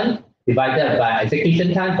enhancement. divided by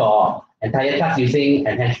execution time for entire task using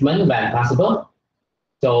enhancement when possible.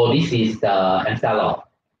 So this is the MSTAR law.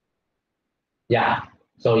 Yeah,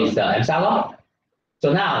 so it's the MSTAR law.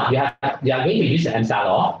 So now you are going to use the MSTAR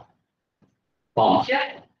law from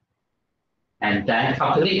here and then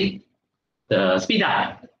calculate the speed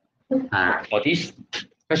up. For this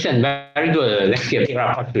question, very good. Let's get a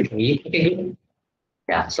part to me. Okay, good.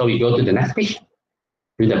 Yeah, so we go to the next page,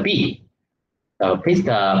 to the P. Paste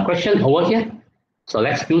the question over here. So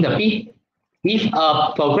let's do the P. If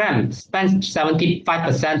a program spends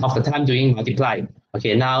 75% of the time doing multiply,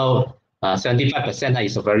 okay, now 75%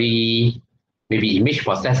 is a very maybe image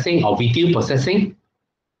processing or video processing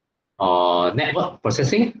or network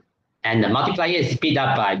processing, and the multiplier is speed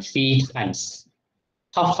up by 3 times.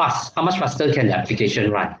 How much faster can the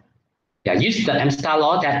application run? Yeah, use the MSTAR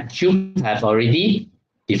law that you have already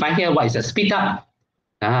defined here. What is the speed up?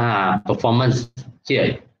 Performance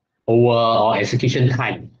here, over or execution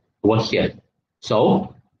time over here.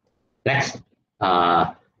 So let's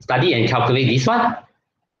study and calculate this one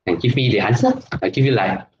and give me the answer. I'll give you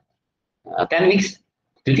like 10 minutes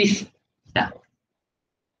to do this. Yeah.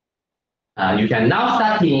 You can now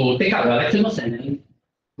start to take out your lecture notes and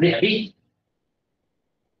read a bit.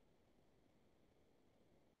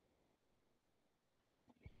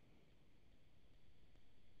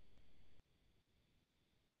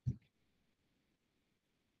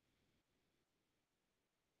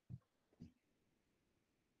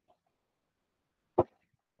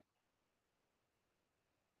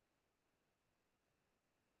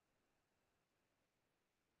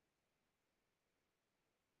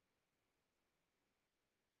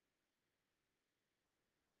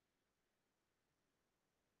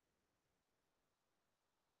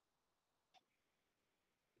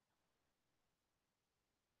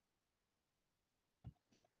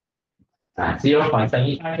 À,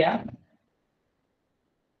 0.75 yeah.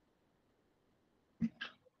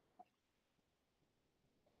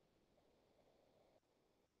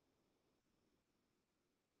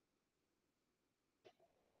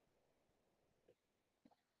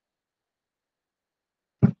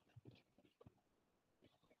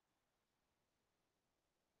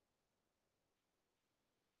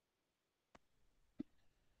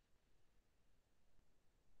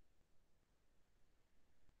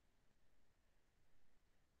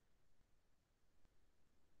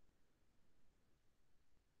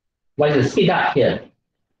 What is the speed up here?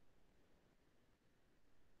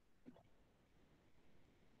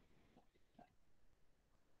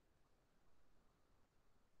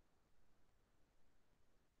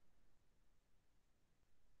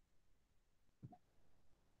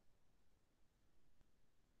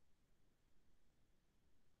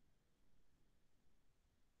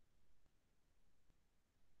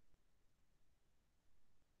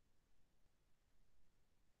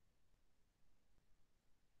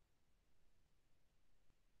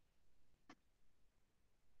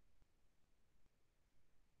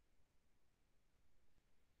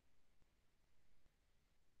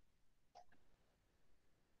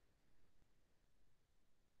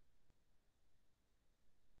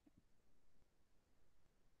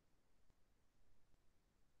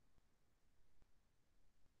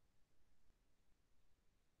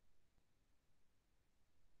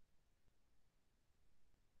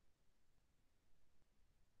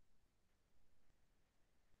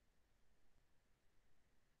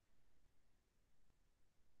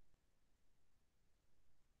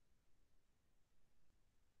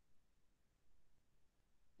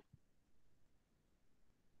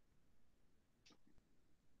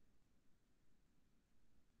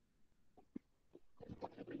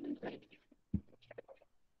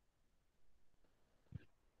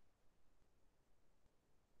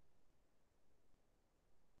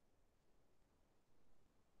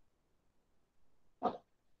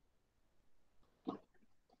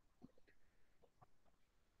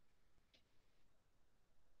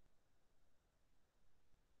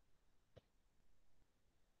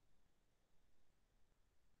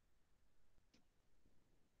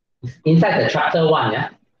 Inside the chapter one, yeah.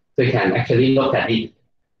 So you can actually look at it.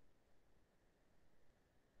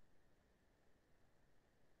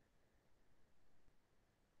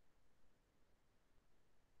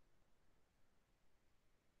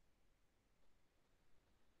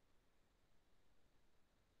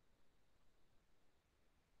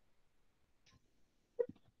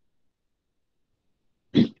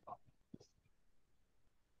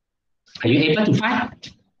 Are you able to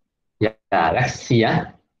find? Yeah, let's see.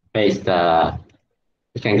 Yeah, where is the?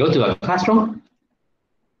 You can go to a classroom,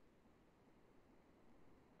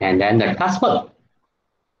 and then the classwork.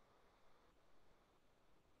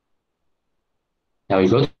 Now we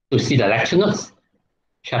go to see the lecture notes,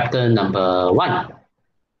 chapter number 1.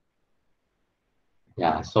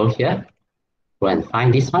 Yeah, so here, go and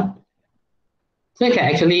find this one. So you can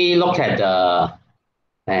actually look at the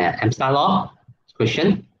EMSA law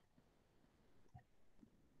question.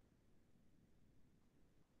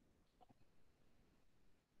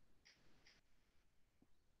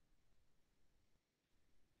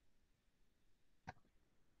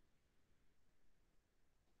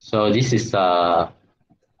 So this is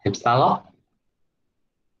EMSA law.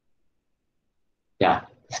 Yeah,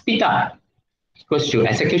 speed up equals to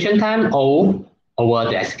execution time O over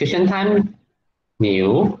the execution time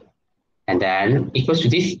mu, and then equals to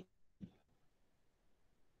this.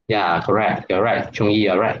 Yeah, correct. You're right. Chung Yi,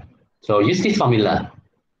 you're right. So use this formula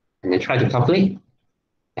and then try to calculate.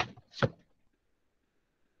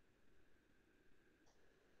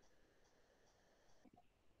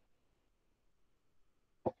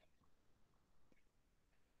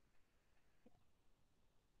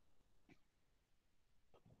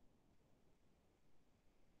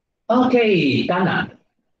 Okay, done.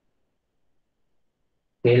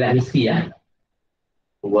 Okay, let me see.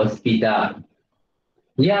 Will speed up.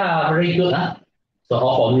 Yeah, very good. So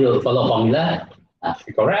all formula, follow formula.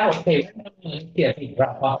 Correct. Okay. Here,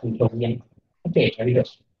 graph off to Okay, very good.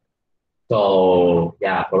 So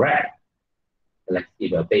yeah, correct. Let's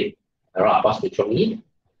give a bit graph off to me.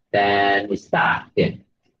 Then we start. Yeah.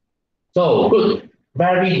 So good.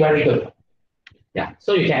 Very, very good. Yeah.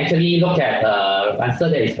 So you can actually look at the answer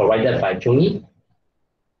that is provided by Choni.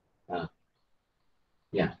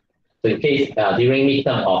 Yeah. So in case during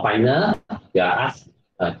midterm or final, you are asked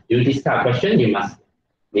do this kind of question, you must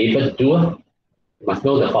be able to do, you must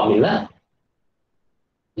know the formula.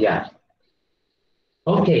 Yeah.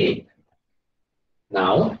 Okay.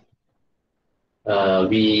 Now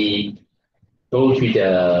we go to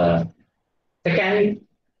the second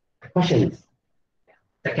question.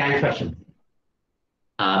 Second question.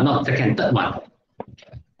 Not second, third one.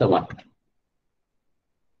 Third one.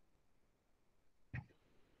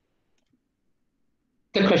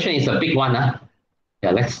 The question is a big one.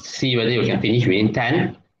 Yeah, let's see whether you can finish within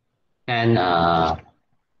 10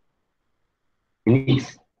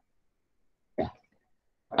 minutes. Yeah.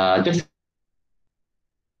 Just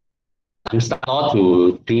start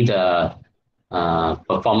to do the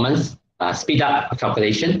performance speed up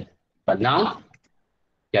calculation. But now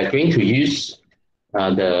we are going to use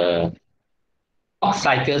the clock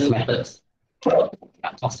cycles methods. Clock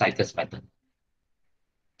cycles method.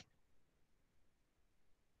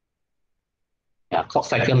 Yeah, clock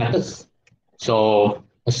cycle methods. So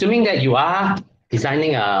assuming that you are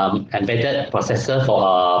designing an embedded processor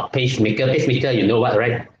for a pacemaker. Pacemaker, you know what,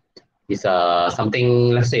 right? It's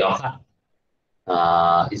something, let's say your heart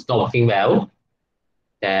it's not working well.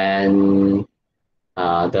 Then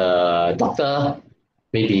the doctor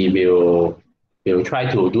maybe will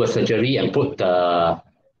try to do a surgery and put the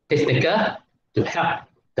pacemaker to help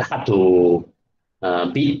the heart to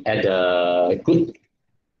beat at the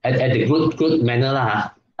good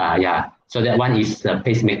manner yeah. So that one is the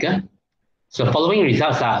pacemaker. So following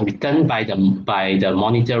results are returned by the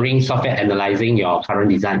monitoring software analyzing your current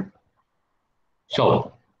design.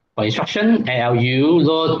 So for instruction, ALU,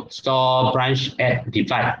 load, store, branch, add,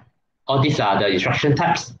 divide. All these are the instruction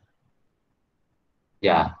types.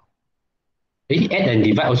 Yeah. Add and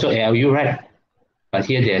divide also ALU, right? But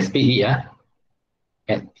here they split it,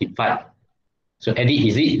 add, divide. So add it,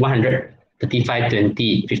 is it 100, 35,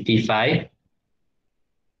 20, 55,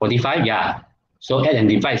 45? Yeah. So add and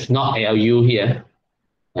divide is not ALU here.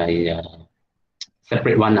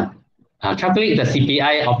 Separate one. Calculate the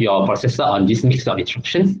CPI of your processor on this mix of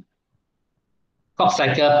instructions. Clock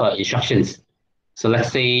cycle per instructions. So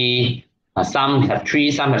let's say some have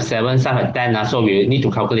 3, some have 7, some have 10. So we need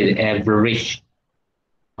to calculate the average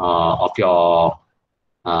of your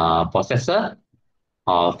processor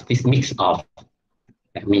of this mix of,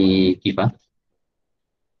 let me give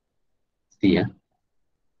see.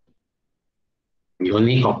 We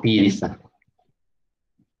only copy this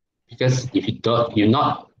because if you don't, you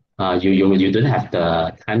don't have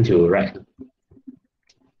the time to write.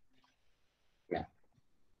 Yeah.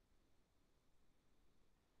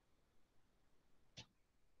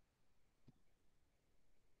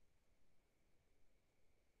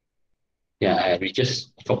 Yeah, we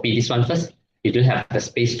just copy this one first. You don't have the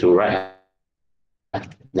space to write.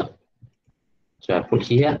 No. So I put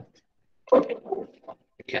here.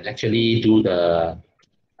 You can actually do the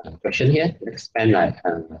question here. Let's spend like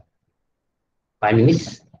 5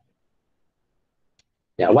 minutes.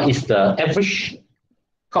 Yeah, what is the average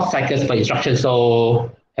clock cycles per instruction?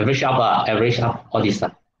 So average up, all this.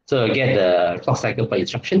 So I get the clock cycle for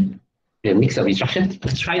instruction, the mix of instructions.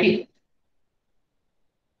 Let's try it.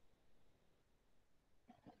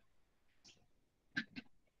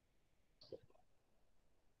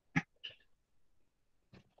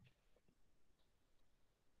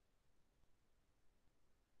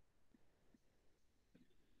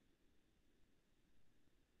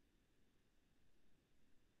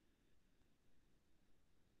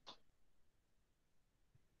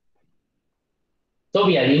 So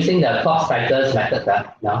we are using the clock cycles method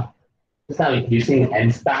now. This time we're using M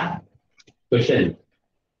star question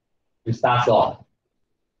to star slot.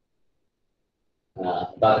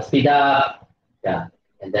 About the speed up, yeah.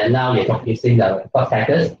 And then now we're using the clock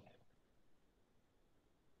cycles.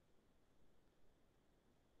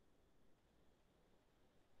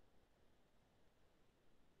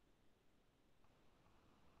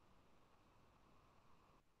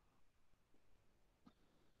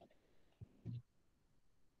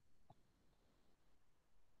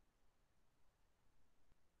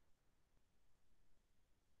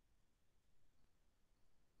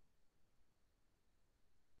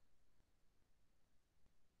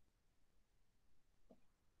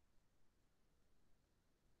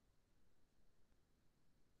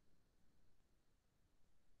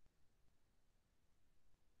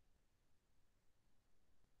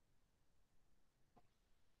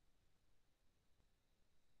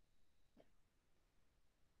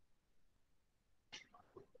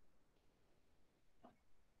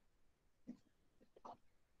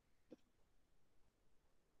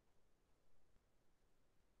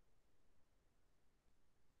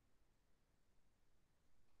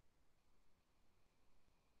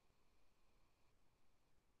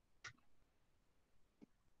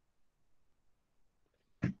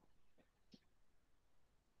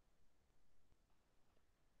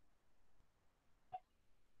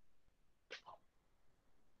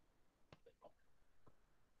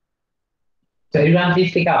 So everyone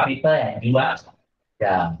please take out paper and do what?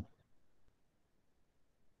 Yeah.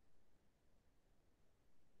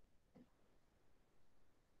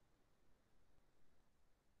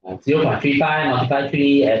 0.35 multiply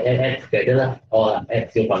 3 add together or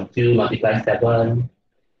add 0.2 multiply 7.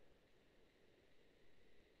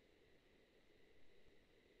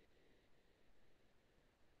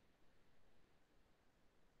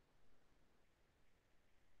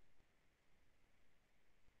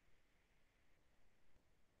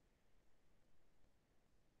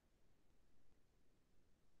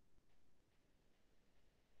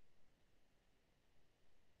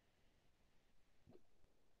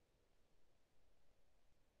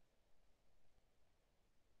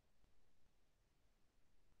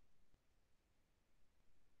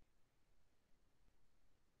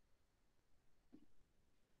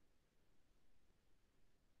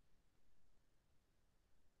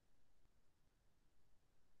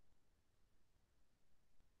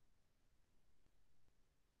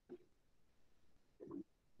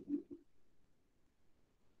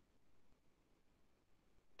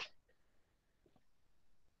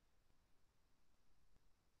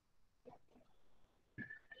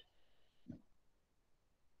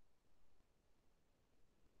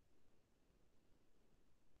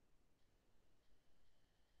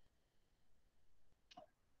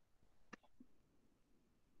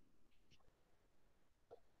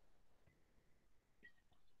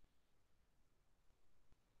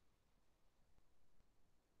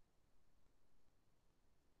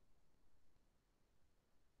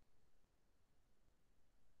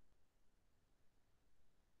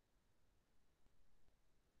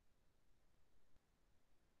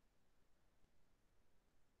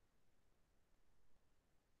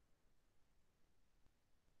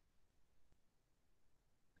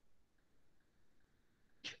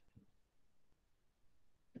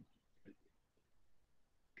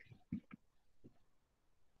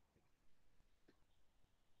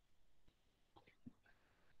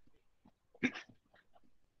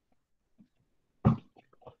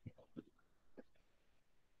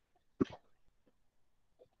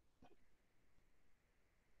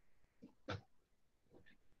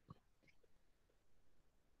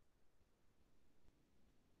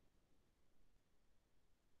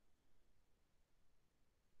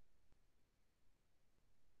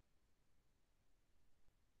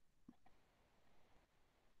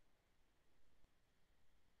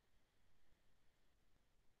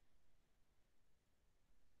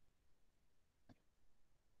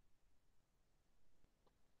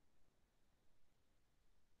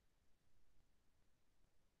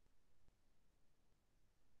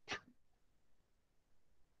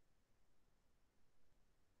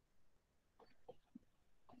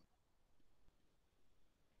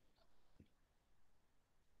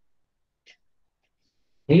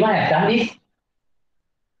 Anyone have done this?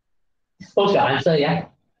 Post your answer, yeah?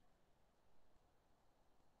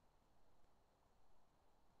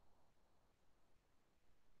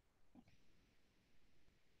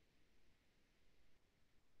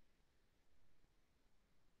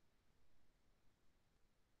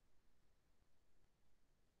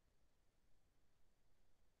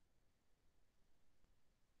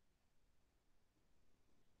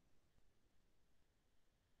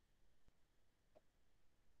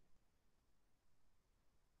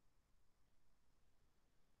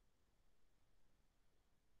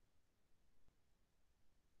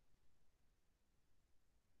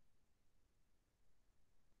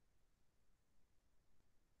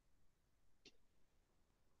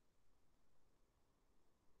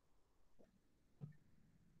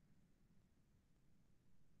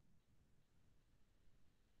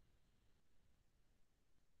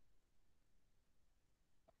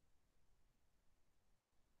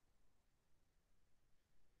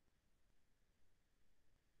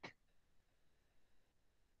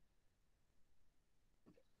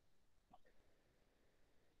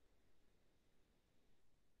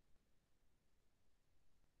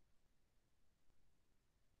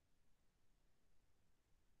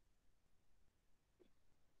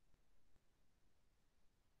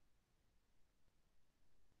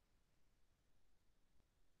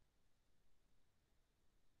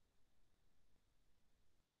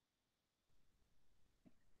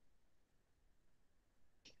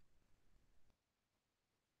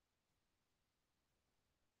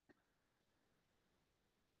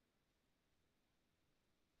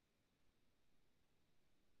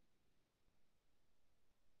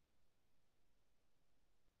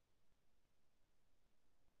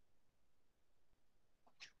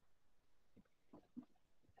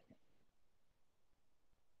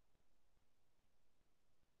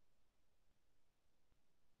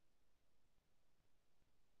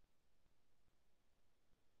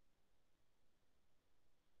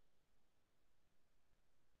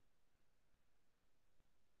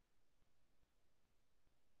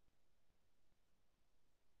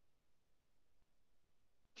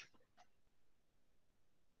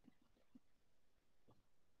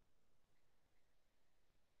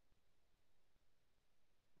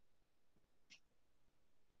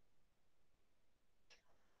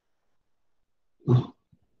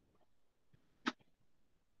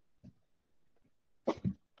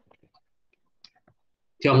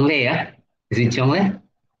 Zhonglei, is it Zhonglei?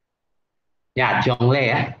 Yeah,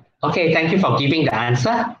 Zhonglei. Okay, thank you for giving the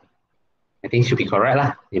answer. I think should be correct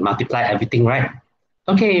lah. You multiply everything right.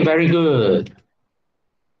 Okay, very good.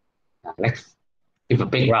 Let's give a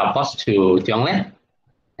big round of applause to Zhonglei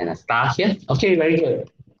and a star here. Okay, very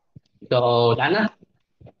good. So Dana,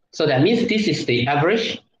 so that means this is the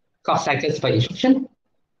average clock cycles per instruction.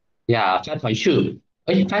 Yeah, 5.2.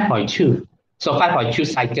 Okay, 5.2. So 5.2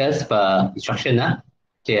 cycles per instruction.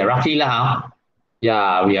 Okay, roughly lah.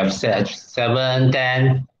 Yeah, we have said 7,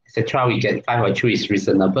 10, etc. We get 5.2 is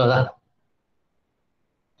reasonable lah.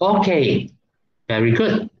 Okay, very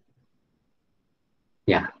good.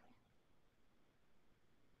 Yeah.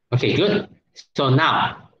 Okay, good. So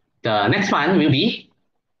now the next one will be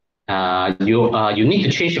you need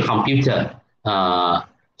to change the computer.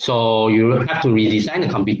 So you have to redesign the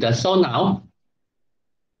computer. So now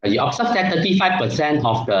you observe that 35%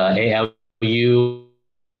 of the ALU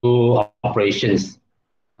operations,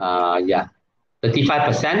 yeah,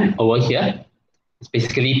 35% over here is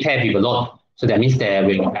basically paired with a load. So that means that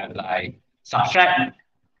we will have like subtract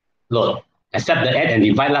load, except the add and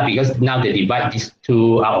divide lah, because now they divide these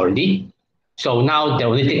two out already. So now they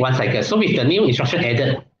only take one cycle. So with the new instruction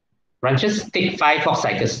added, branches take 5 clock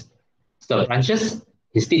cycles. So branches,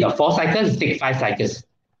 instead of 4 cycles, take 5 cycles.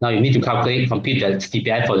 Now you need to compute the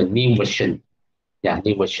CPI for the new version. Yeah,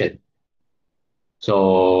 new version.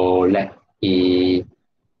 So let me,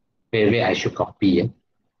 where I should copy.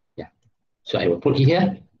 Yeah. So I will put it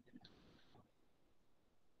here.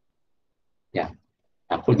 Yeah.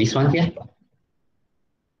 I'll put this one here.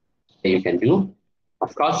 That you can do.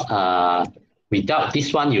 Of course, without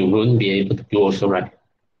this one, you won't be able to do also, right?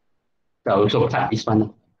 So I'll also cut this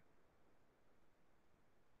one.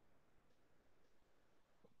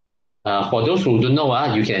 For those who don't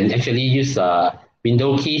know, you can actually use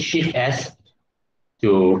Window key Shift S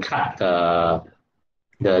to cut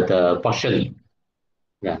the portion.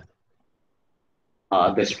 Yeah.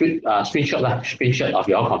 The screenshot of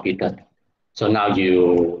your computer. So now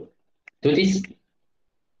you do this,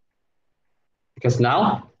 because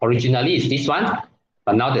now originally it's this one,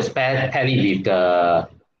 but now the pair it with the,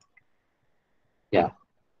 yeah.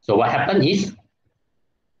 So what happened is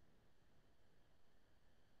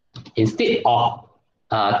instead of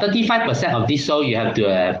 35% of this, so you have to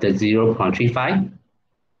have the 0.35.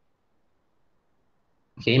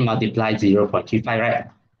 Okay, multiply 0.35, right?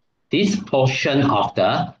 This portion of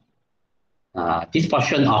the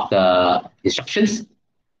instructions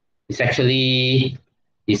is actually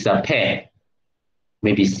is a pair,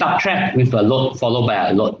 maybe subtract with a load followed by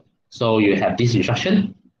a load. So you have this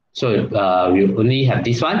instruction. So you only have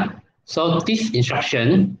this one. So this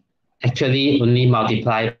instruction actually only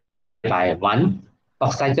multiply by one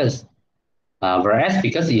clock cycles. Whereas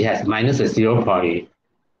because it has minus a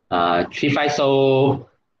 0.35, so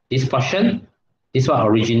this portion, this one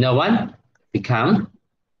original one, become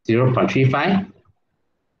 0.35,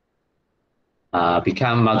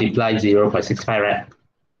 become multiply 0.65, right?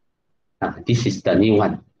 This is the new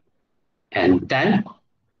one. And then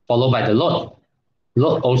followed by the load.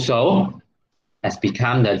 Load also has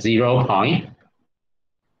become the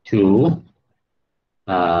 0.2,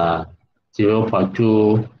 uh,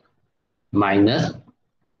 0.2 minus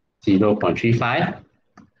 0.35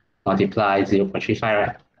 multiply 0.35,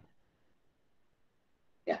 right?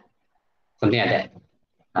 Yeah, something like that.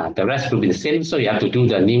 The rest will be the same, so you have to do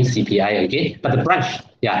the new CPI again. But the branch,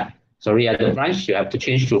 yeah, sorry, the branch you have to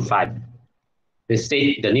change to 5. Let's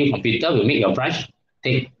say the new computer will make your branch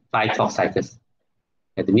take 5 clock cycles.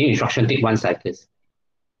 And the new instruction take 1 cycle.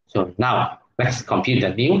 So now let's compute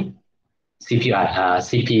the new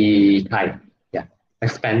CPI. Yeah,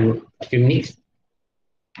 let's spend a few minutes.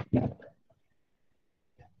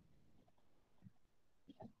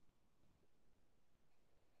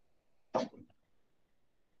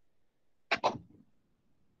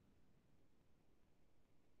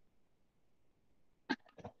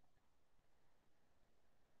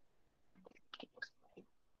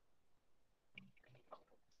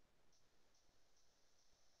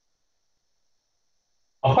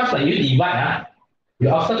 Of course, when you divide, you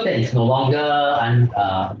observe that it's no longer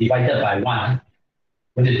divided by 1.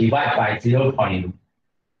 When you divide by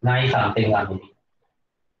 0.9 something, maybe.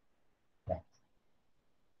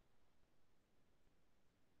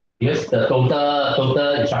 Because the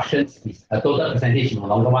total instructions is a total percentage no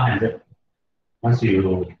longer 100. Once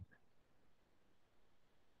you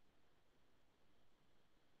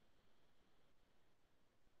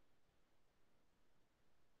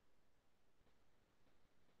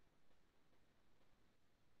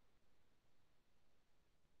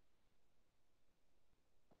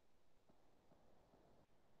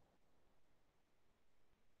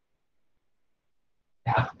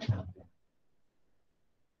have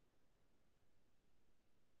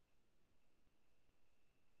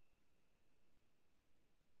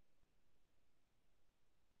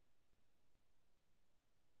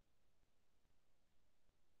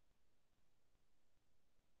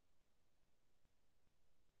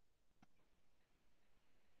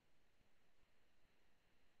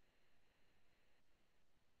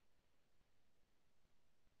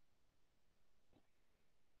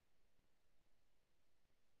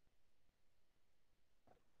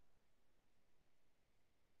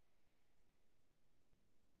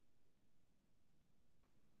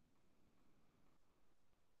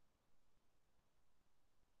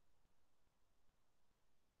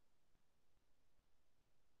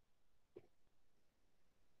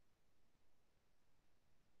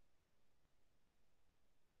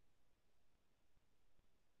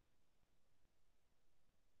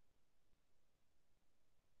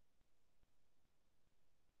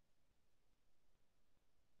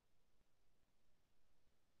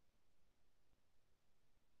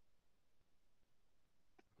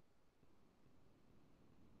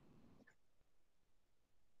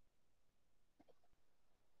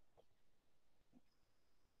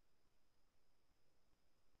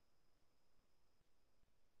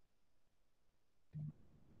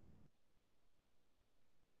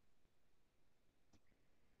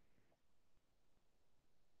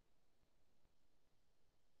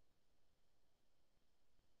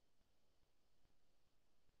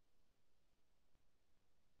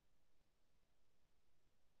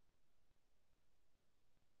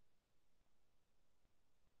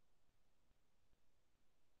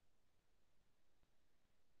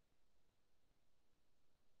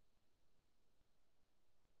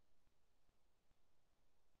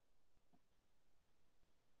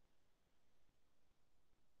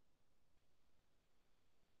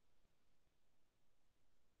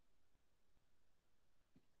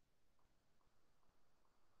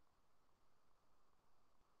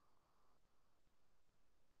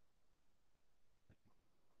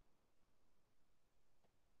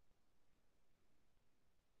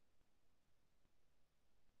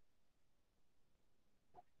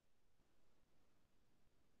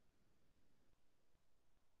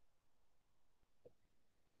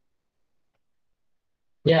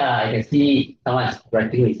Yeah, I can see someone's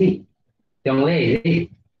writing. Is it Tiong Lei? Is it?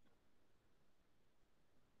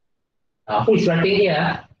 Who is writing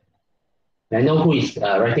here? I know who is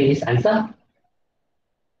writing this answer.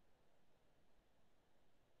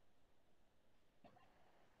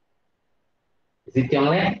 Is it Tiong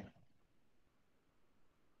Lei?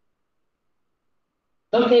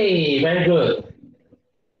 Okay, very good.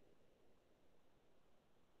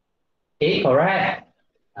 Okay, correct.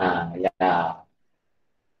 Yeah,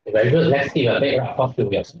 very good. Let's give a big round of applause to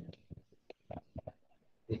you.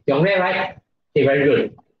 It's Tiong Lei, right? Okay, very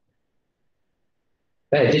good.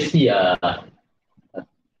 Let's just see a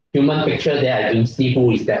human picture there. I don't see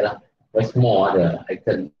who is that. Very small, the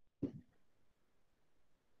icon.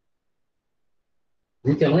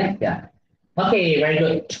 Is it Tiong Lei? Yeah. Okay, very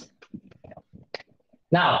good.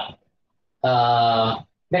 Now,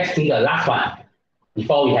 next to the last one,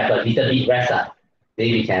 before we have a little bit rest,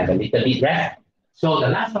 then we can have a little bit rest. So the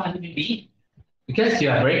last one will be, because you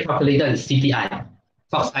have already calculated the CPI,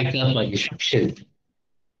 clock cycle per instruction.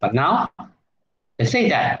 But now, let's say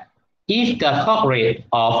that if the clock rate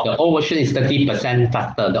of the old version is 30%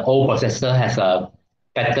 faster, the old processor has a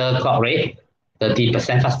better clock rate,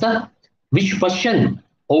 30% faster, which version,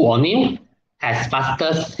 old or new, has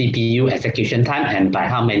faster CPU execution time and by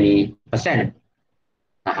how many percent?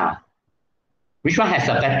 Uh-huh. Which one has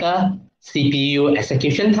a better CPU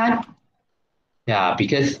execution time? Yeah,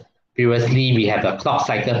 because previously we have a clock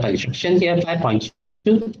cycle per instruction here, 5.2.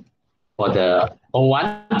 For the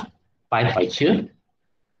O1, 5.2.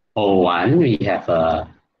 O1, we have a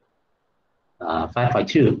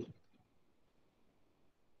 5.2.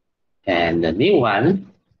 And the new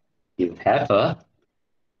one, you have a,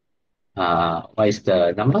 what is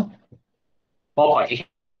the number?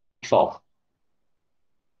 4.84.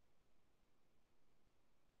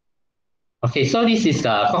 Okay, so this is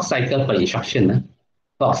the clock cycle per instruction.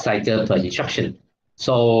 Clock cycle per instruction.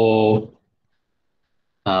 So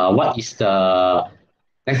what is the,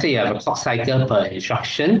 let's say you have a clock cycle per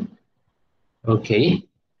instruction. Okay,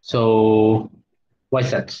 so what's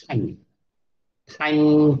the time?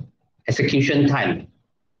 Time, execution time.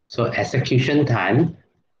 So execution time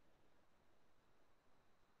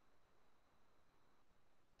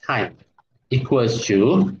equals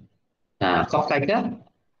to clock cycle.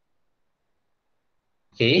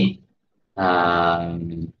 Okay,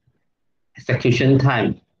 um, execution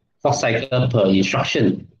time, clock cycle per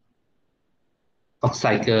instruction, clock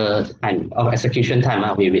cycle time of execution time.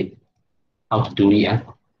 Wait, how to do it?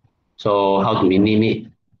 So how do we name it?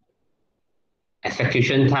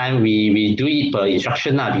 Execution time, we do it per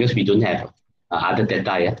instruction because we don't have other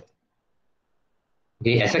data. Yeah?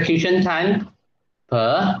 Okay, execution time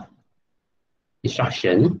per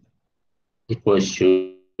instruction equals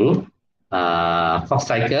to clock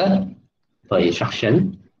cycle per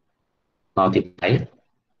instruction multiply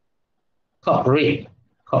clock rate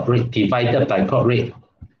divided by clock rate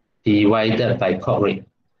divided by clock rate.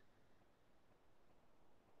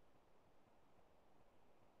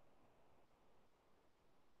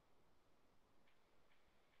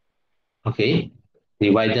 Okay,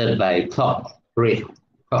 divided by clock rate.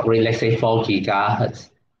 Clock rate, let's say 4 gigahertz.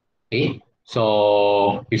 Okay,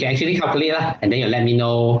 so you can actually calculate and then you let me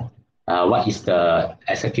know what is the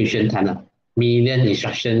execution time, million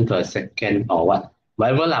instruction per second or what,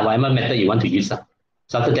 whatever method you want to use.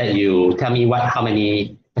 So after that, you tell me how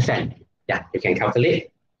many percent. Yeah, you can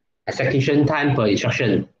calculate execution time per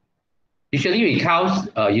instruction. Usually we count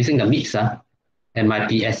using the MIPS,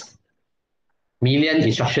 MIPS, million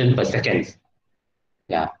instruction per second.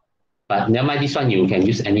 Yeah, but never mind this one, you can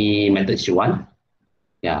use any methods you want.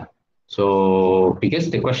 Yeah. So because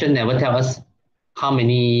the question never tell us how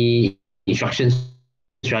many instructions,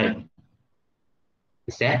 right?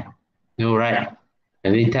 Is that? No, right?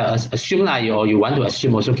 And they tell us assume or you want to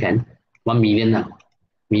assume also can 1 million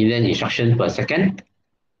million instruction per second.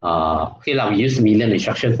 Okay we use million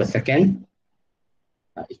instruction per second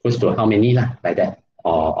equals to how many like that.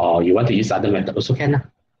 Or you want to use other method also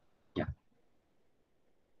can Yeah.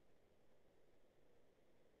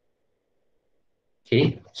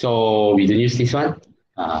 Okay. So we don't use this one.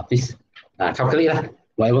 Please calculate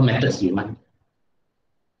whatever methods you want.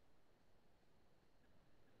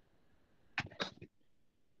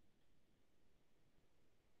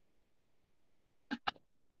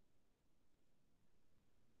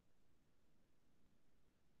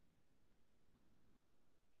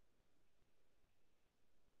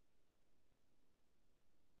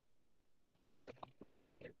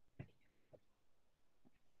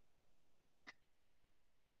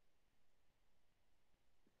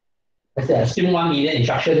 Let's say assume 1 million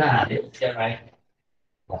instruction. Is that right?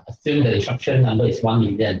 Assume the instruction number is 1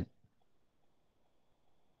 million.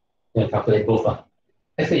 You calculate both.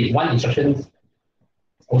 Let's say if one instruction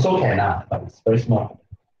also can, but it's very small.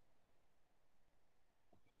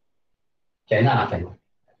 Can.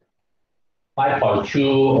 5.2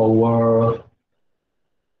 over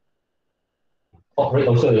port rate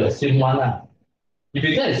also you assume one. If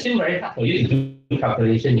you don't assume, very hard for you to do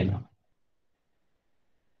calculation.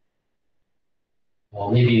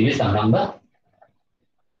 Or maybe you use some number.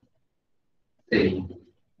 Say,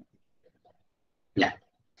 yeah,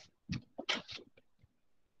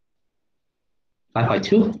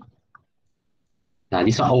 5.2.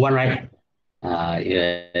 This one O1, right?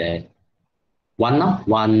 One, no?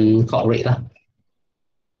 One clock rate.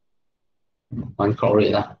 One clock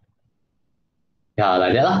rate. Yeah,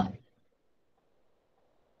 like that.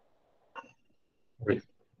 Rate.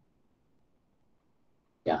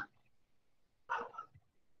 Yeah.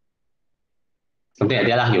 Something like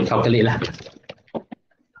that. You calculate.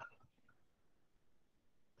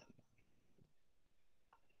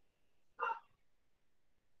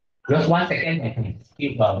 Because 1 second I can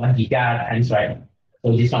skip 1 giga times, right?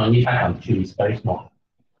 So this one only 5.2 is very small.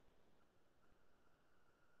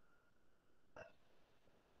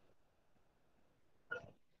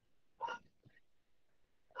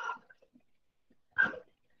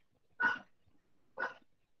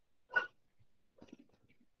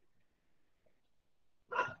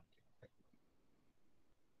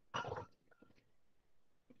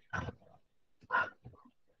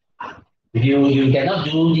 If you cannot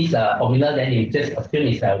do this formula, then you just assume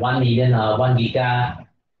it's 1 million, 1 giga,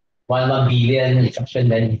 1 billion instruction,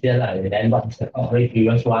 then easier. Then what is the clock rate,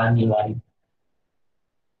 previous one, new one?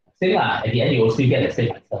 Same. At the end, you will still get the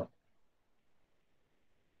same answer.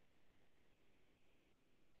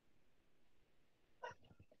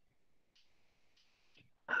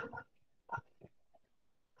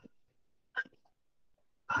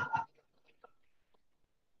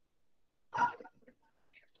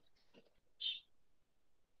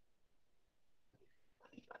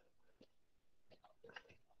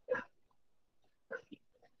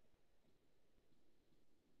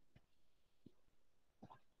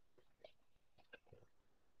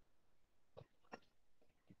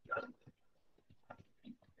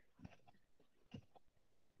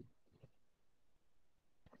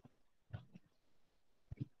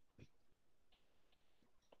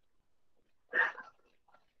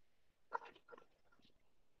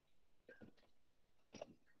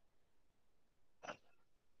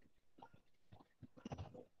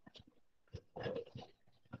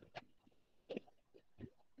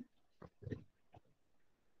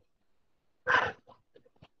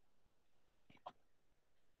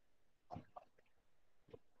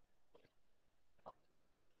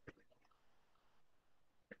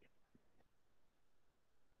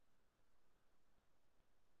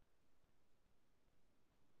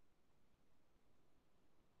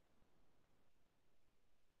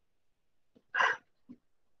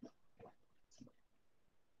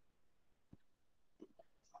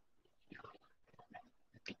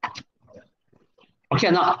 Okay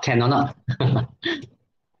or not? Can or not? I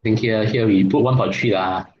think here we put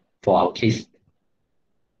 1.3 for our case.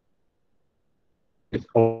 If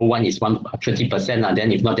O1 is 30%,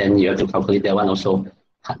 then if not, then you have to calculate that one also.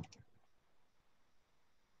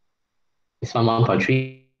 This one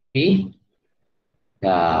 1.3.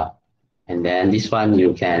 And then this one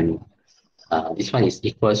you can, this one is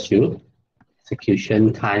equals to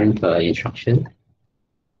execution time per instruction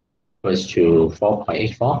equals to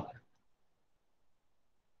 4.84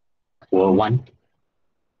 over 1.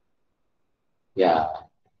 Yeah,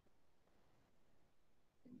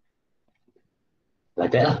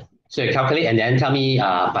 like that. So you calculate and then tell me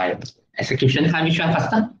by execution time which one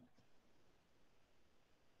faster?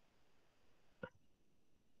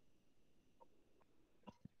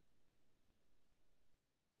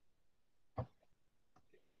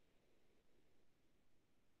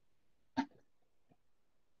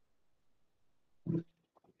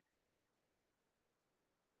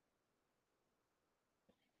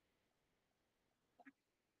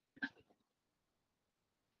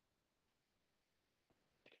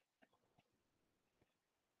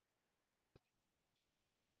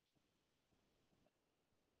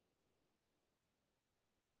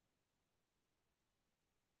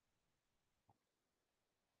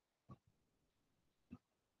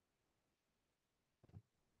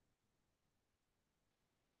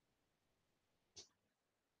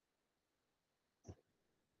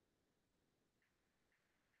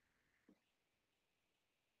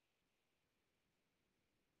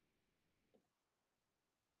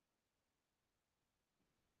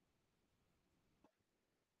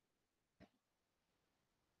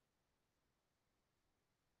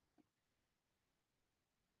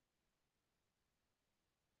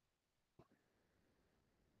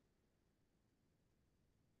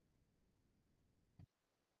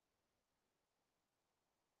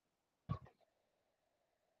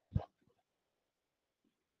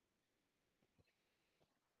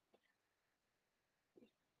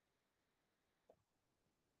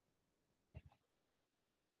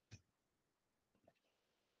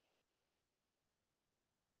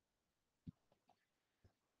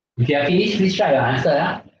 If you have finished, please try your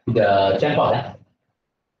answer to the Jamboard.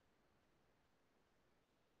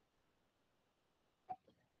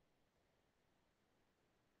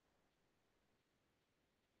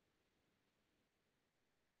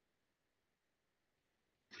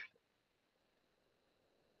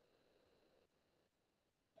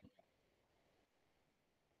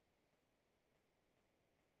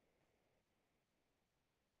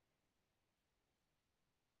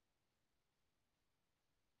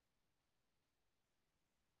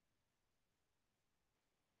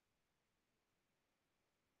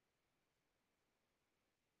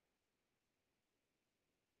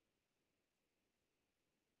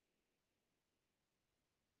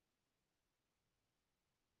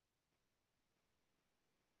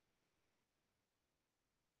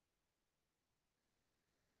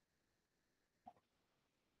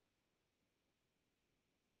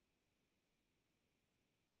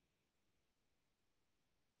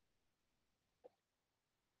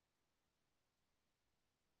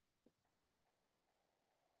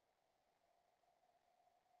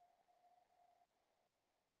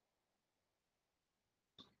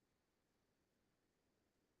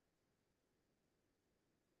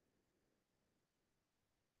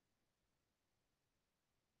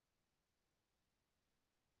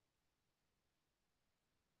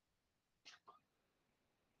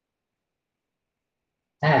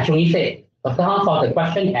 Chunyi said, Dr. Han, for the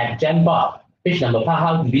question at Jamboard, page number 5,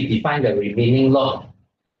 how do we define the remaining load?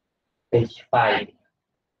 Page 5.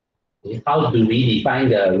 How do we define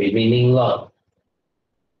the remaining load?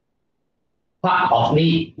 Part of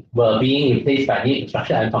it were being replaced by new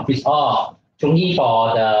instruction and confused. Oh, Chunyi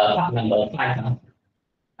for the part number 5.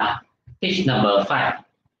 Page number 5.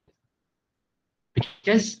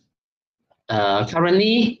 Because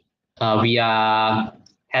currently we are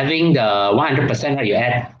having the 100%, right? You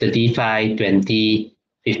add 35, 20,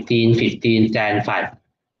 15, 15, 10, 5.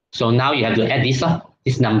 So now you have to add this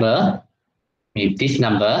number with this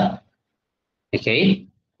number, okay?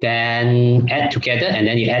 Then add together and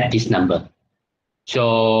then you add this number.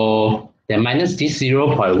 So then minus this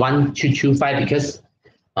 0.1225 because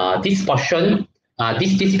this portion,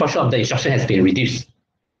 this portion of the instruction has been reduced.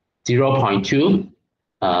 0.2,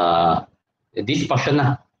 this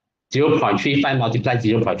portion, 0.35 multiplied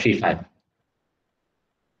 0.35.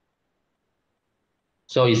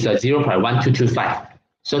 So it's a 0.1225.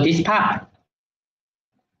 So this part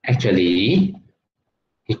actually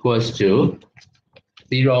equals to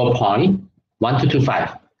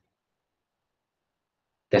 0.1225.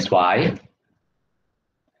 That's why,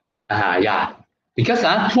 yeah, because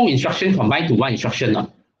two instructions combined to one instruction,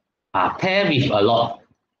 pair with a lot.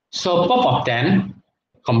 So both of them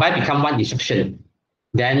combined become one instruction.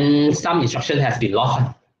 Then some instruction has been lost.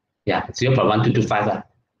 Yeah, 0.1225.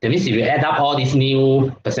 That means if you add up all these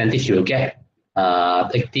new percentage, you will get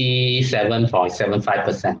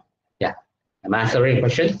 87.75%. Yeah. Am I answering the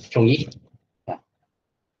question, Chong-Yi? Yeah.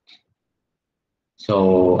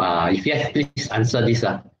 So if yes, please answer this.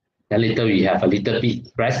 Then later we have a little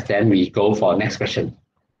bit rest, then we go for next question.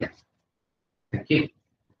 Yeah. Thank you.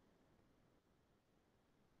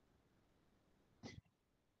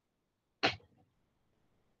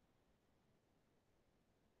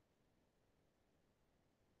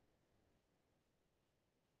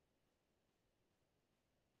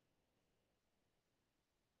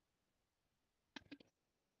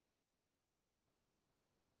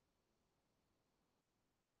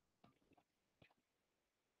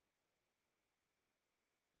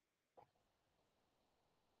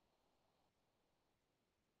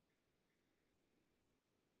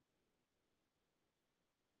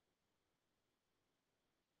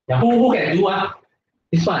 Yeah, who can do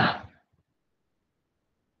this one?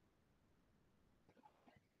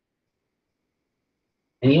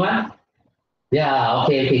 Anyone? Yeah,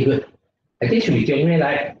 okay, good. I think should be Jiong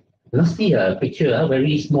right? Let's see a picture,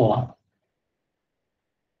 very small.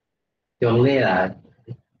 Jiong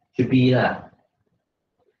should be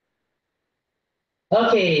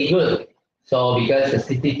Okay, good. So because the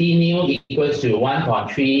CCT new equals to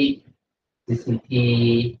 1.3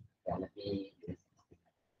 CCT,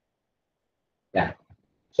 yeah.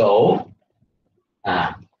 So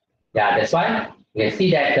yeah, that's why you can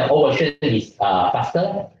see that the overshoot is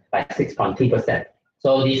faster by 6.2%.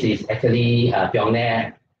 So this is actually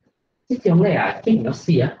Pyongyang. This Pyongyang, I think you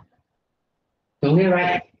see Pyongyang,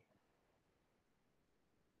 right?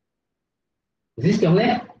 Is this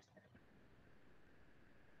Pyongyang?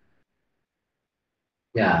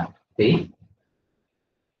 Yeah. See.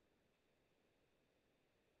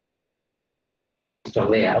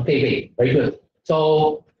 Pyongyang. Okay, great, very good.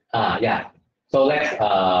 So yeah. So let's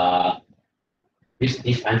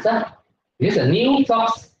this answer. Because a new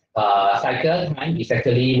clock cycle time is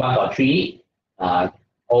actually 1.3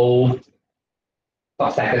 old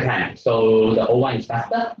clock cycle time. So the old one is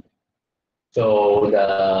faster. So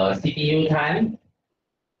the CPU time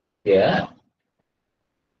here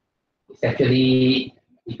is actually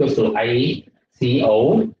equals to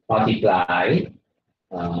ICO multiply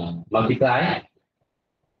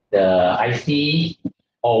the ICO,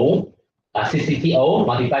 CCTO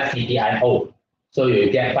multiply CDIO. So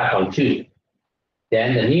you get 5.2.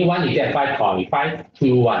 Then the new one you get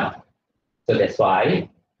 5.521. So that's why,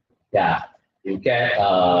 yeah, you get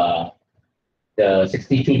the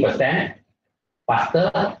 62%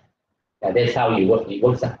 faster. Yeah, that's how it works.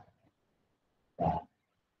 Yeah.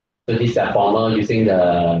 So this is a formula using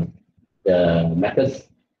the methods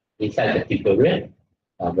inside the tutorial.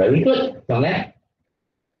 Very good, Jonette.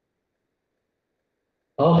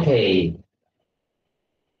 Okay.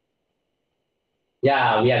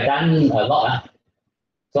 Yeah, we have done a lot.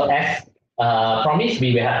 So as promised,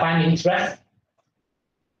 we will have 5 minutes rest.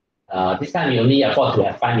 This time we only afford to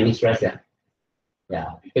have 5 minutes rest. Yeah,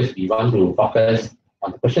 yeah, because we want to focus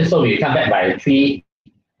on the question. So we come back by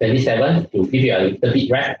 3:27 to give you a little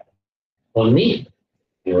bit rest only.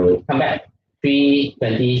 We'll come back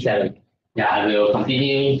 3:27. Yeah, I will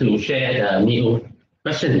continue to share the new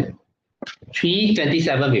question.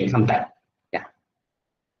 3:27 will come back.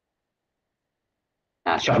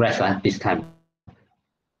 Yeah, short rest this time.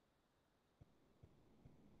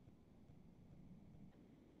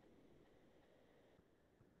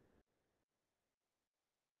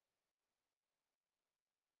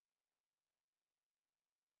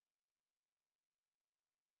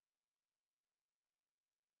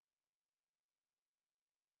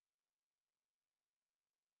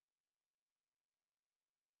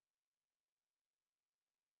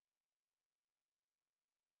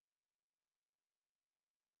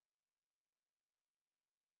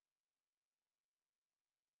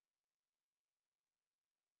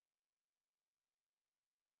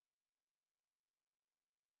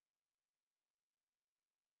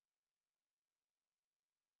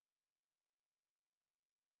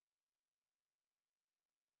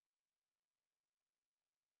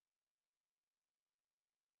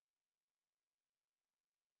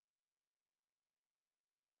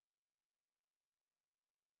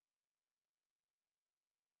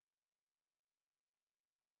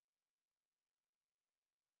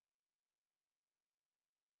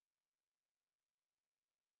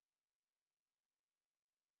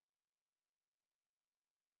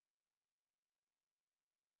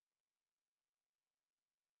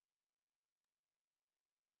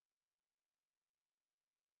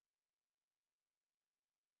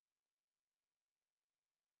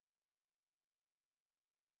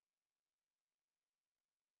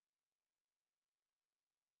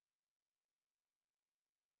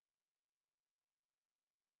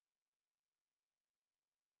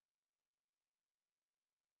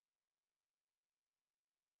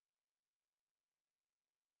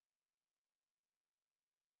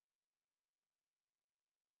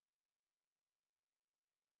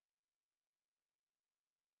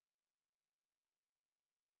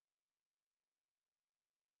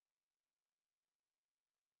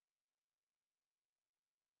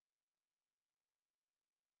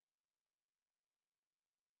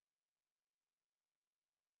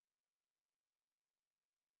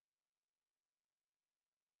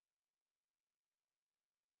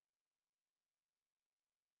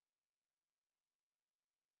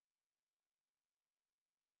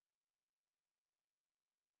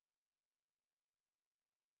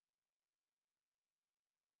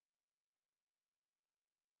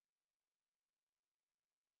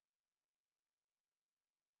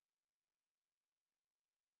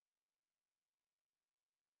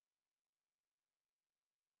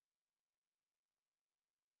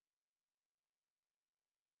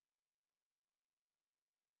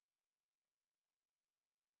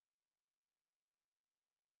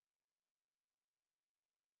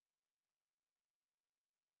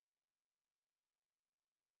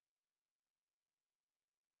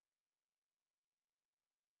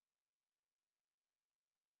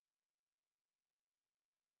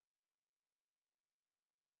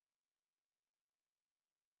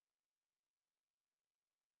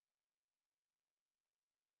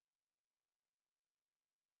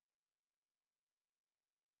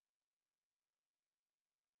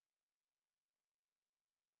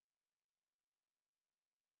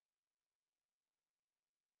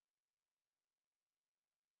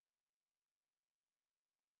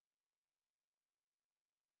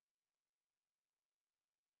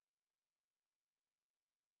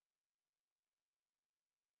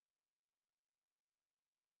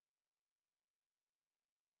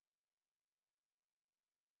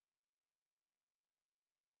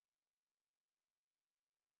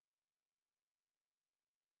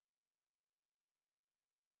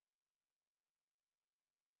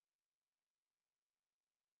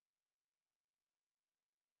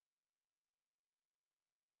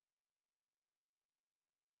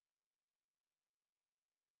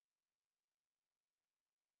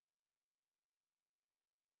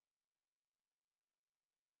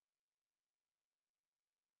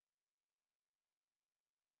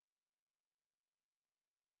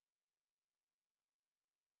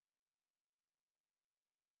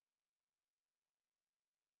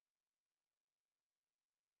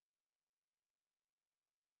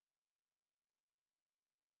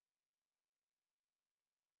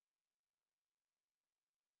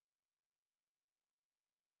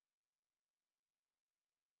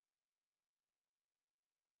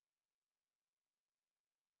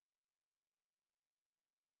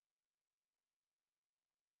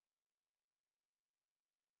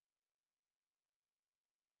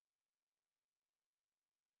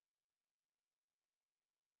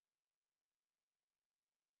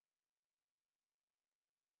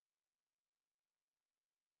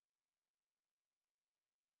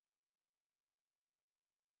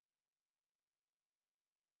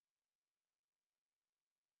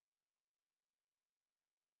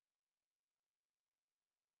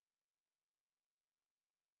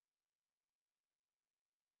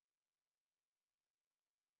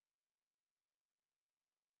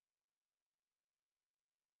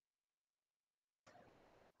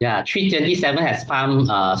 Yeah, 327 has come,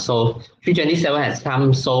 so 327 has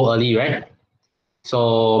come so early, right?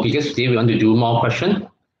 So because today we want to do more question,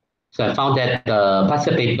 so I found that the past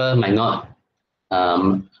year paper might not,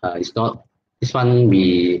 it's not, this one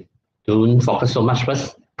we don't focus so much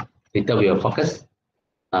first. Later we will focus.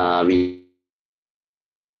 We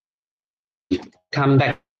come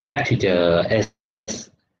back to the, as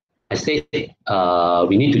I said,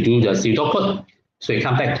 we need to do the pseudo code. So we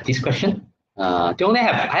come back to this question. They only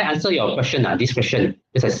have, I answer your question, this question,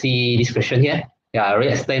 because I see this question here. Yeah, I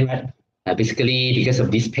already explained, right? Basically, because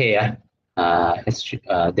of this pair,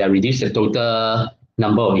 they reduce the total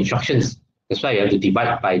number of instructions. That's why you have to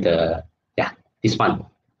divide by the, yeah, this one,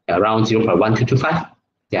 around 0.1225.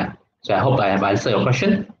 Yeah, so I hope I have answered your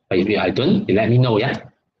question. But if I don't, you let me know, yeah?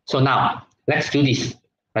 So now, let's do this.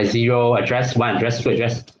 By zero address, one address, two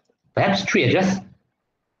address, perhaps three address.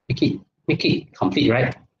 Make it complete,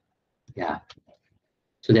 right? Yeah,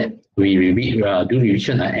 so that do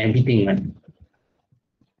revision on everything, right?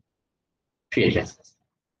 Three addresses.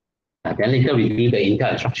 Then later we do the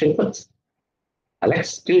Intel instruction first.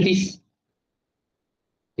 Let's do this.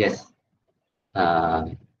 Yes. Uh,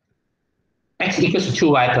 X equals to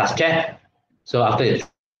 2y plus z. So after you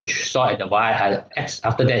store at the y, x,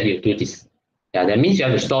 after that you do this. Yeah, that means you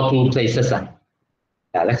have to store two places.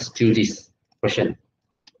 Yeah, let's do this question.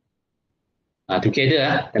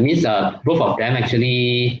 Together, that means both of them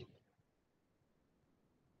actually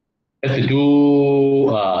have to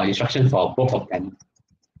do instruction for both of them.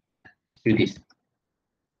 Do this.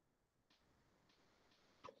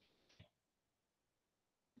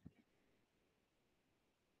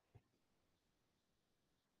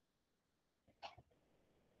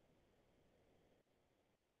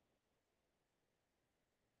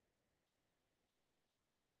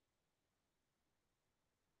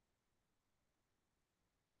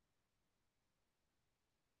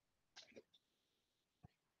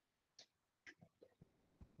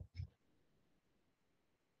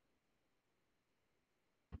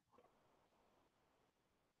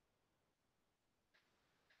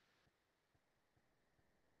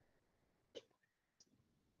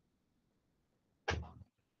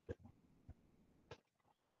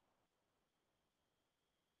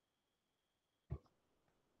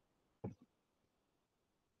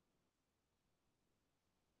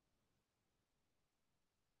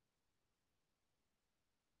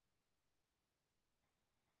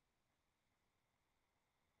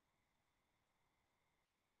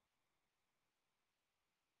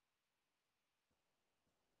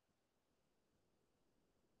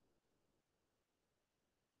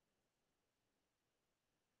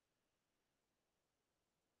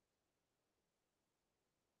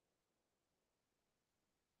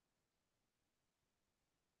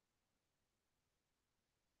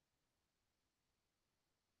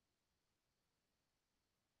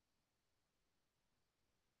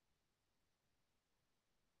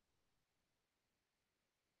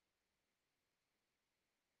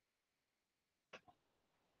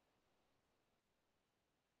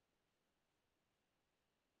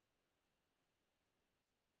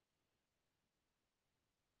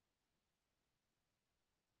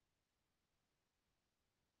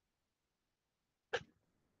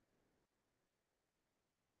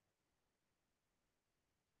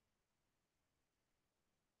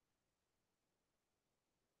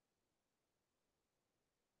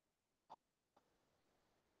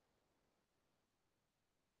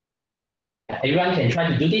 Everyone can try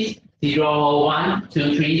to do this. 0, 1,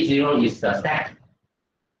 2, 3, 0 is the stack.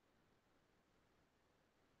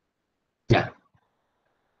 Yeah.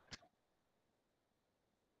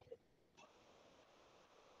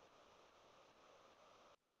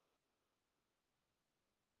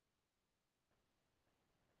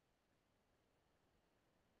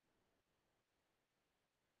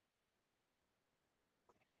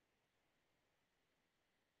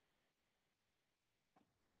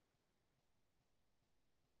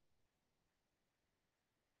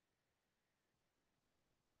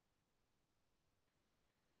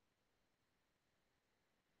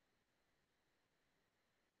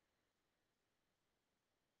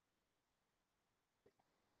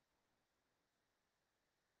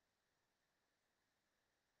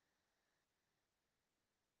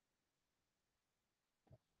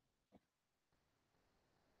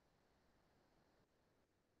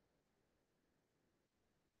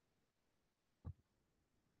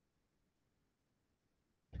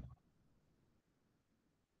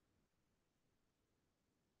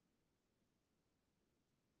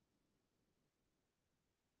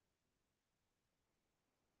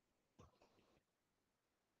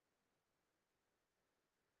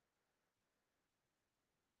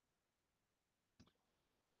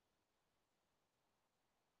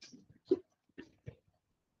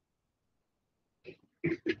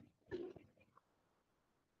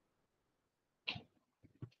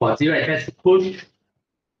 For zero address, push,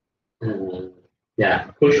 uh, yeah,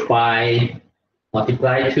 push y,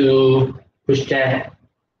 multiply to push z,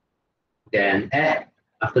 then add,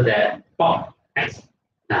 after that, pop x,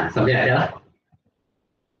 something like that.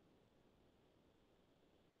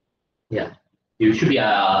 Yeah, you should be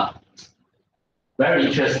a very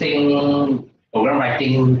interesting program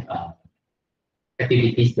writing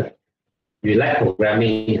activities. You like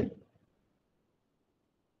programming.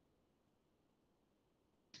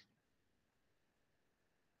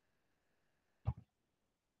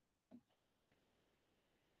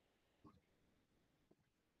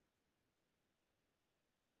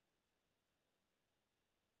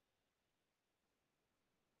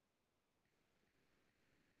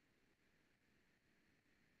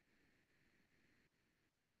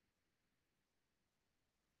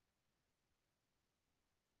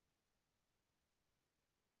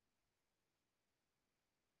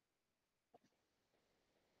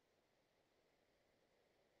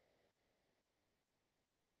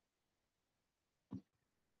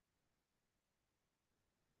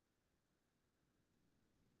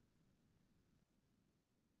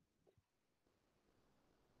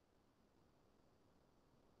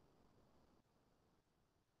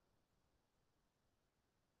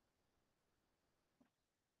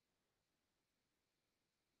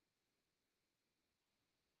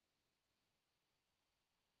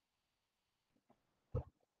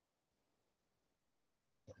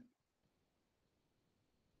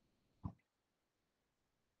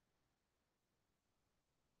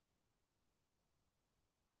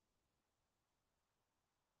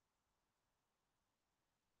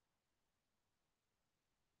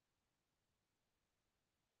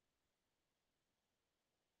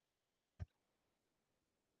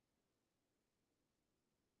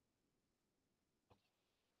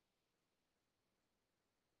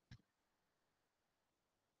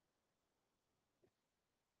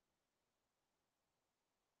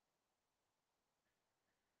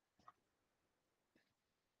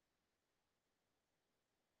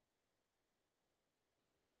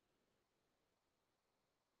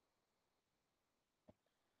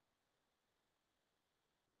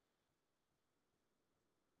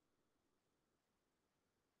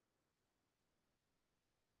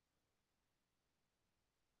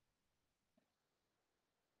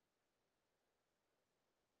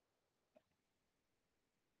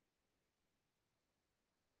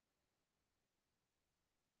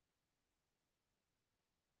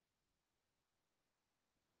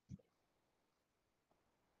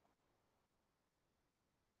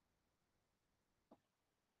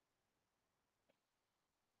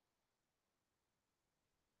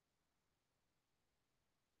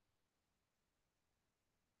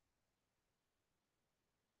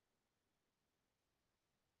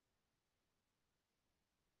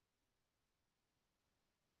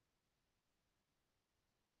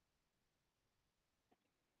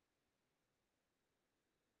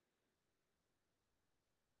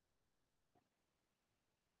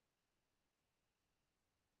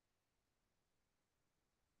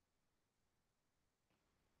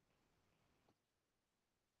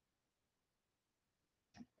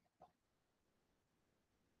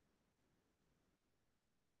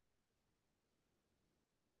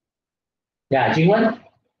 Yeah, Jingwen,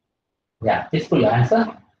 yeah, please put your answer.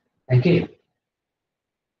 Thank you.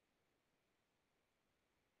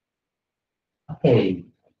 Okay,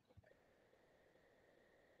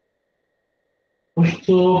 push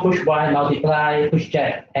 2, push y, multiply, push z,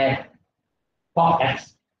 add, pop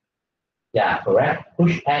x. Yeah, correct.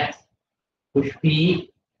 Push x, push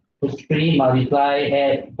p, push 3, multiply,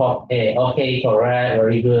 add, pop a. Okay, correct.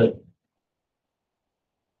 Very good.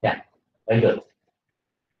 Yeah, very good.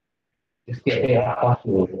 Just get it across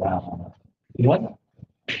to you want?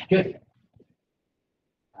 Good.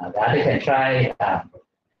 The other can try.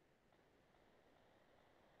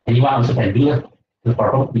 Anyone also can do it. The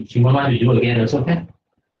problem, if you want to do again, also can.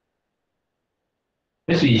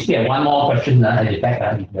 Because we still have one more question at the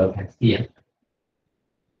back. You can see it.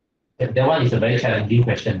 That one is a very challenging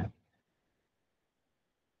question.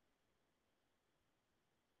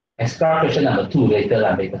 Extra question number two later,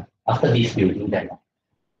 later. After this, we'll do that.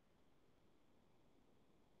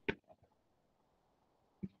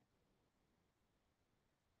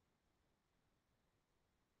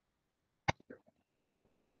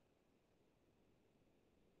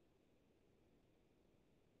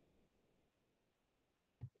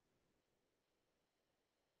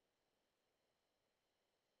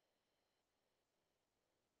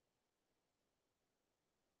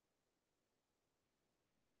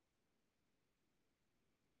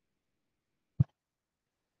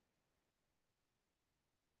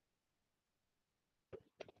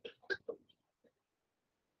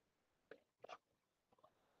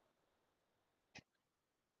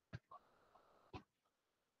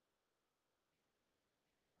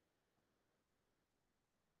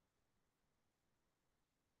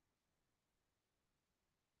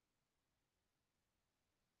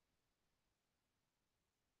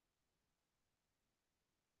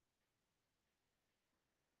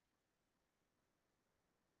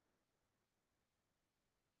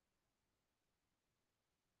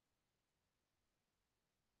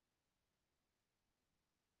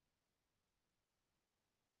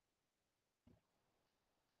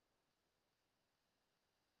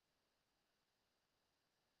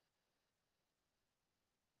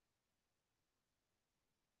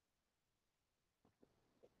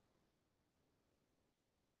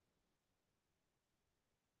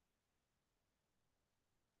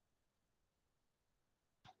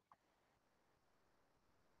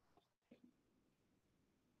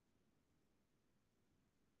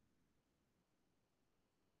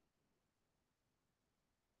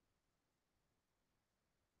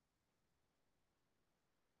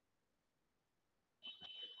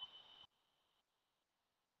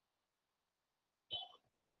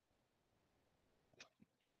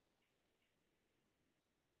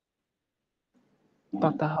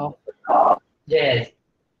 Dr. Hao. Yes.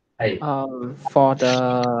 Hey. For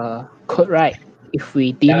the code, right? If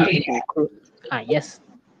we didn't Okay. include, yes,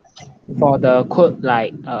 for the code,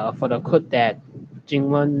 like for the code that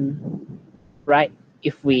Jingwen, right?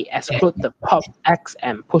 If we exclude the pop X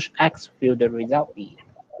and push X, will the result be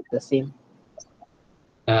the same?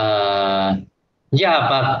 Uh, yeah,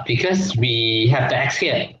 but because we have the X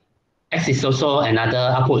here, X is also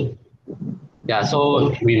another output. Yeah,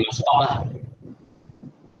 so we must stop.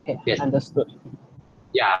 Okay, Yes. understood.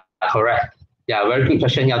 Yeah, correct. Yeah, very good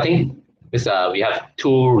question, Yao Ting. Because we have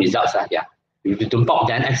two results. Yeah. If you don't pop,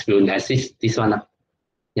 then X will assist this one.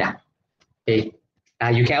 Yeah. Okay.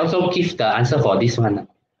 You can also give the answer for this one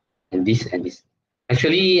and this and this.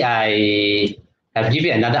 Actually, I have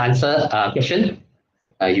given another answer question.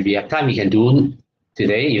 If you have time, you can do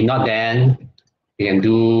today. If not, then you can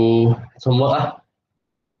do some work.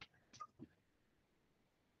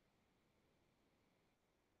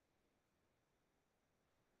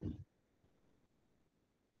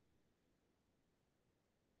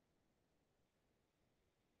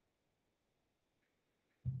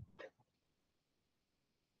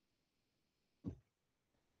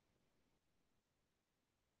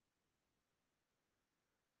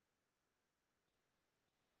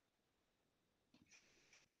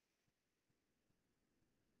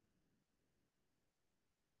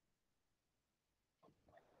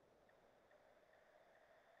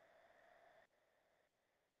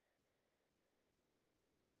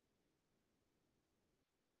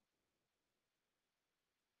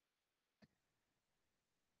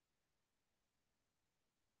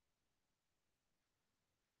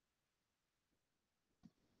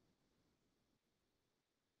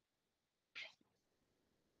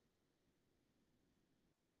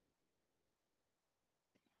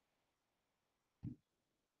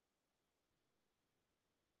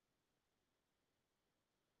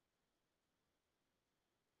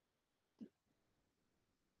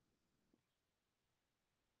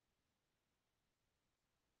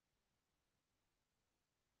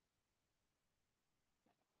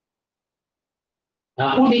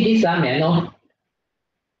 Who did this? May I know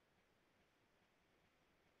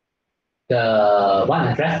the one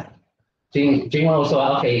address? Jing one also.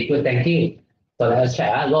 Okay, good. Thank you. So let us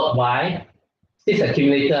check. Load Y. This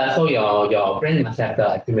accumulator. So your brain must have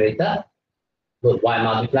the accumulator. Load Y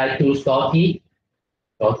multiply 2 store T.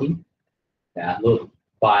 Store T. Yeah, load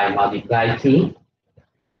Y multiply 2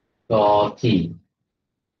 store T.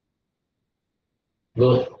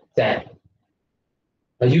 Load Z.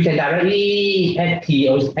 You can directly add T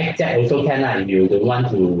also, add Z also can if you don't want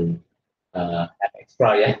to have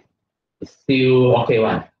extra, yeah. It's still okay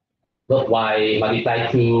one. Load Y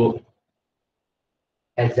multiply 2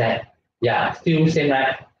 Z. Yeah, still same,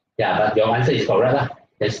 right? Yeah, but your answer is correct.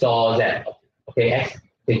 Then store Z. Okay, X.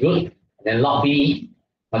 Okay, good. And then log B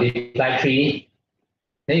multiply 3.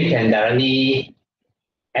 Then you can directly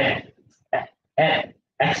add, add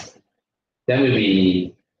X. Then will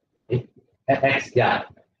be add X. Yeah,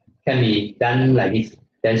 can be done like this.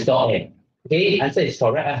 Then store A. Okay, answer is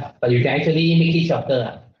correct. But you can actually make it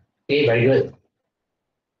shorter. Okay, very good.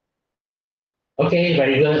 Okay,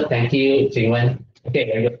 very good. Thank you, Jingwen. Okay,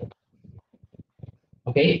 very good.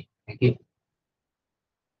 Okay, thank you.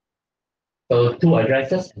 So two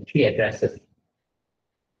addresses and three addresses.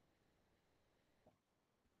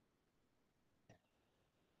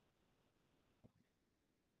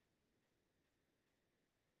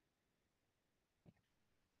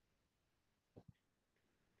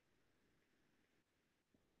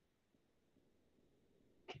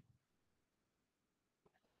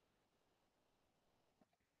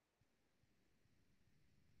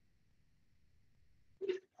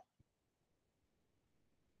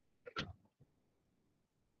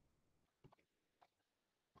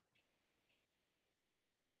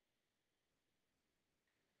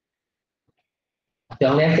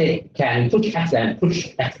 Don't let it can push X and push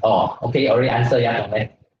X or okay, already answer, yeah, don't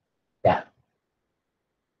let. Yeah.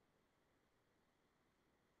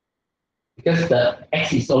 Because the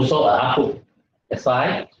X is also an output. That's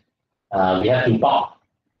why we have to pop.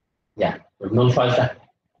 Yeah, with no choice.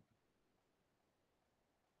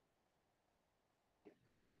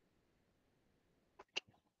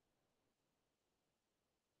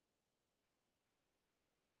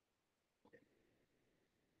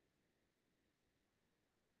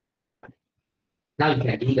 Now you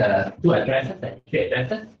can do the two addresses and three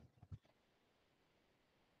addresses.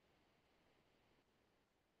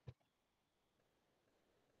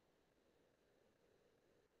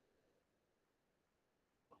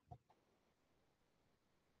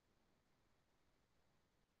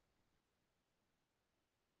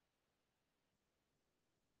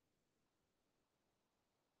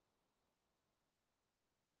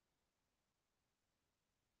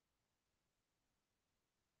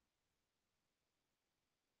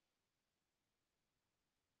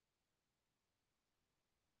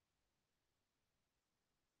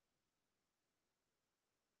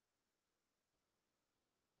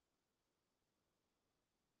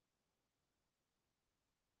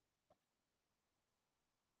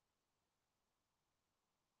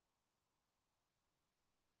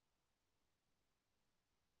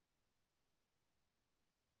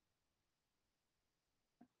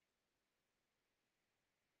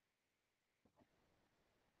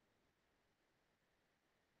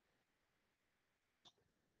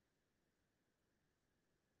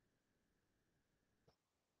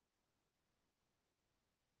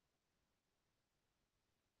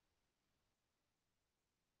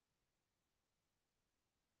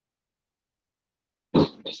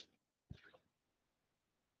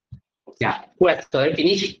 Yeah, who has already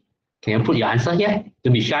finished? Can you put your answer here?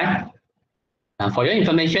 Don't be shy. For your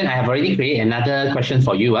information, I have already created another question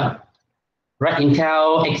for you. Write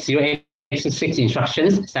Intel X0, X6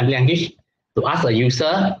 instructions, assembly language, to ask a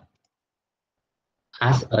user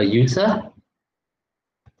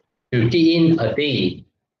to key in a day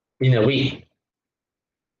in a week.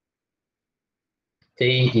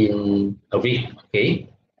 Day in a week, okay?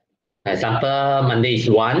 Example, Monday is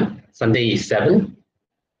 1, Sunday is 7.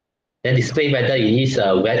 Then display whether it is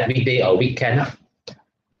a weekday or weekend.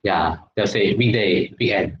 Yeah, they'll say weekday,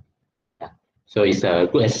 weekend. Yeah. So it's a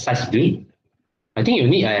good exercise to do. I think you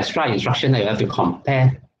need an extra instruction that you have to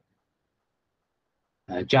compare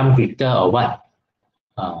jump greater or what.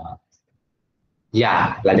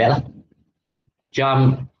 Yeah, like that.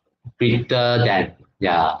 Jump greater than,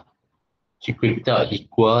 yeah, greater or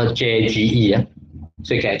equal JGE.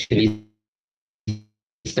 So you can actually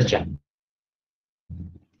search.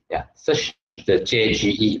 Yeah, search the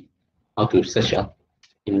JGE. How to search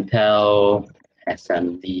Intel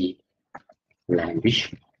assembly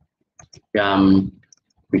language jump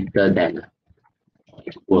greater than or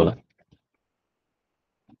equal.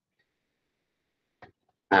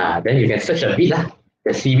 Then you can search a bit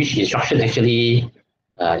to see which instruction actually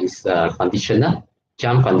is conditional,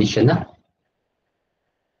 jump conditional.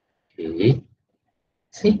 Okay,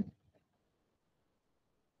 see?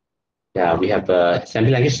 Yeah, we have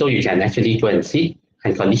assembly language, so you can actually go and see.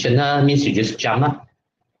 And conditional means you just jump up.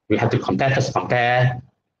 We have to compare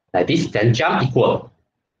like this, then jump equal.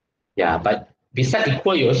 Yeah, but beside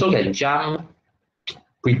equal, you also can jump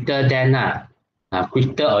greater than,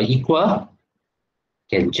 greater or equal.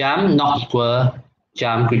 Can jump not equal,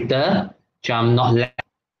 jump greater, jump not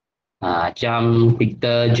less, jump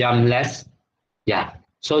greater, jump less. Yeah,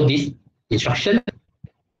 so this instruction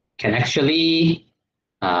can actually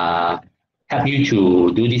help you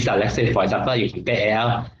to do this. Let's say, for example, you compare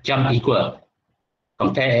AL jump equal,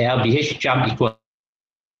 compare AL BH jump equal,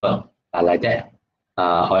 like that.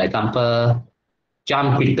 For example,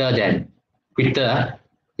 jump greater than greater.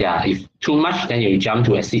 Yeah, if too much, then you jump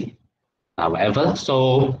to exceed, whatever.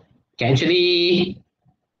 So can actually,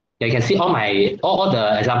 yeah, you can see all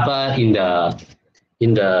the example in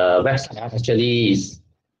the website actually is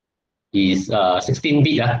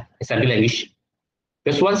 16-bit assembly language.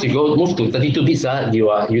 Because once you move to 32 bits,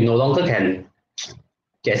 you no longer can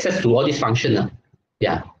get access to all these functions.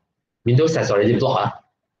 Yeah, Windows has already blocked.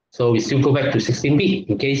 So we still go back to 16-bit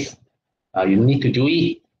in case you need to do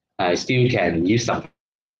it. Still can use some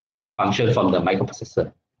function from the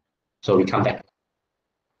microprocessor. So we come back.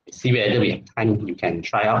 See whether we have time. You can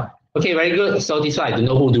try out. Okay, very good. So this one I don't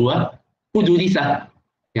know who do. Who do this?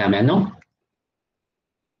 Yeah, may I know?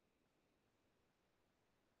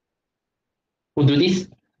 Who do this?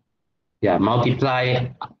 Yeah, multiply.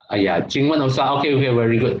 Yeah, Jingwen also. Okay,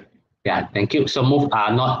 very good. Yeah, thank you. So move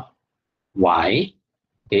R not Y.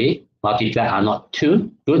 Okay, multiply R not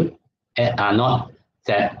 2. Good. Add R not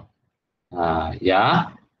Z. Yeah.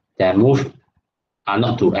 Then move R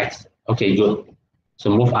not to X. Okay, good. So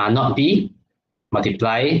move R not B.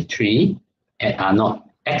 Multiply 3. Add R not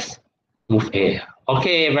X. Move A.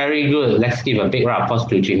 Okay, very good. Let's give a big round of applause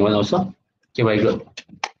to Jingwen also. Okay, very good.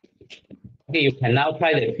 Okay, you can now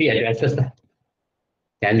try the three addresses.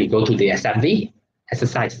 Then we go to the assembly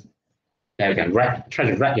exercise. Then you can try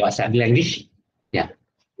to write your assembly language. Yeah.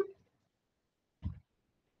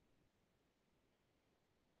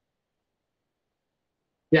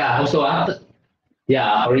 Yeah, also,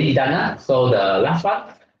 yeah, already done. So the last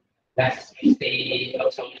one, let's say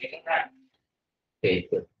also right. Okay,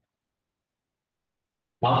 good.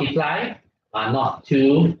 Multiply are not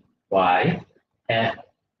 2 y and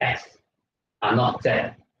x are not z.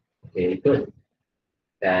 Okay, good.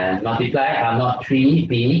 Then multiply are not 3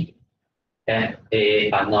 b and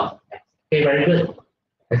a are not x. Okay, very good.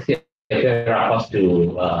 Let's see if there are cost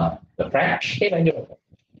to the fraction. Okay, very good.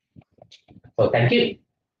 So thank you.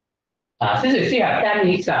 Since we still have 10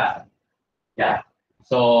 minutes, yeah.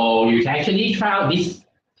 So you can actually try out this.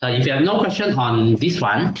 If you have no question on this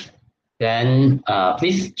one, then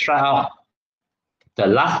please try out the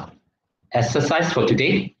last exercise for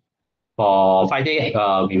today. For Friday,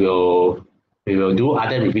 we will do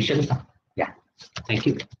other revisions. Yeah. Thank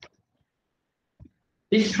you.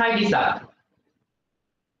 Please try this out.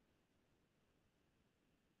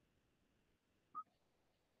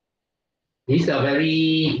 This is a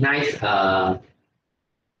very nice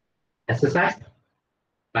exercise.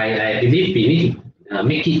 I believe we need to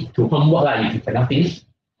make it to homework if you cannot finish.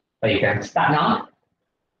 But you can start now.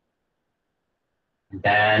 And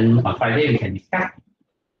then on Friday, we can discuss.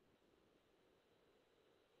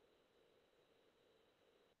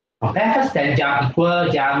 Compare first, then jump equal,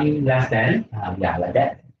 jump less than. Yeah, like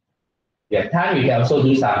that. We have time, we can also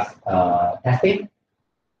do some testing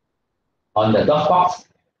on the dot box.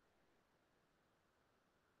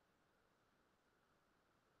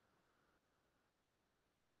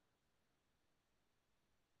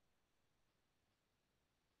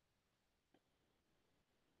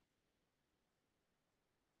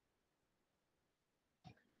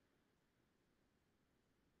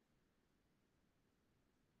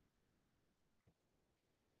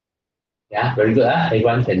 Yeah, very good.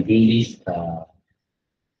 Everyone can do this.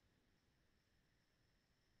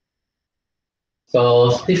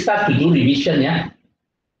 So this start to do revision. Yeah,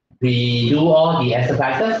 we do all the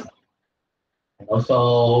exercises, and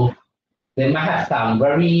also they might have some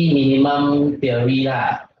very minimum theory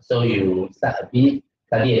lah. So you start a bit,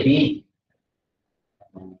 study a bit.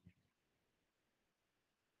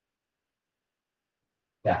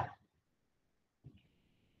 Yeah.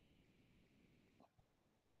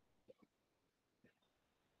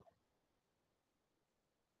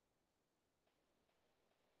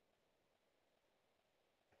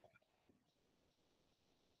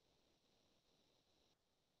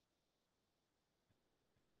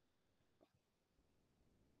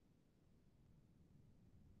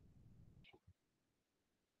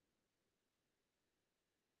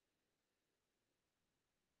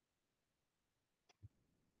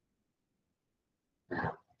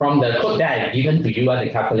 From the code that I've given to you on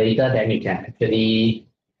the calculator, then you can actually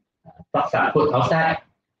plug some code outside,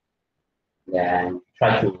 then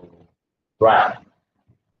try to write.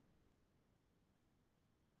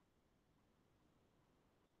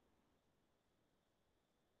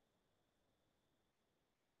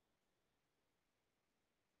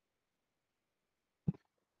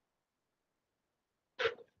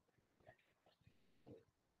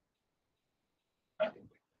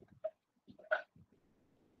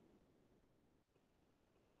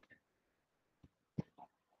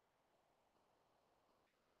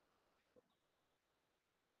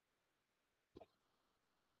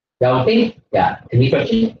 Yeah, okay. Yeah. Any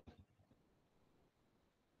question?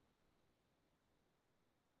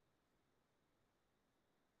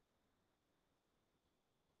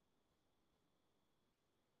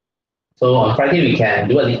 So on Friday, we can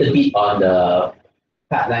do a little bit on the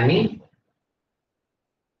pipelining.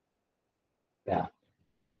 Yeah.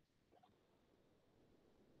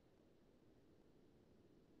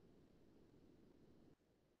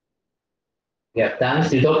 We have done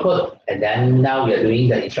pseudocode, and then now we are doing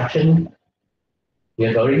the instruction. We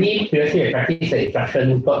have already previously practiced the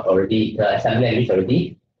instruction code already, the assembly language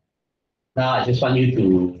already. Now I just want you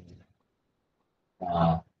to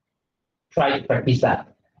uh, try to practice that.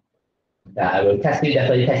 I will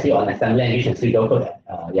definitely test it on assembly language and pseudocode.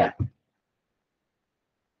 Yeah,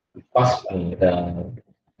 because the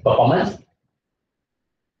performance,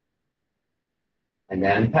 and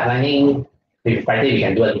then pipelining. Maybe Friday we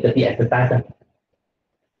can do a little bit exercise.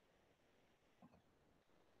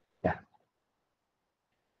 Yeah.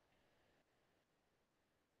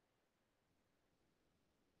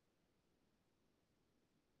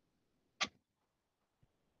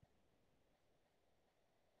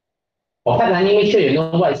 For pipelining, make sure you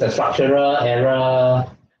know what is the structural error,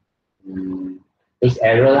 this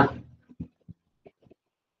error,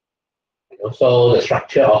 and also the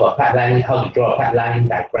structure of a pipeline, how to draw a pipeline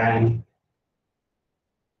diagram.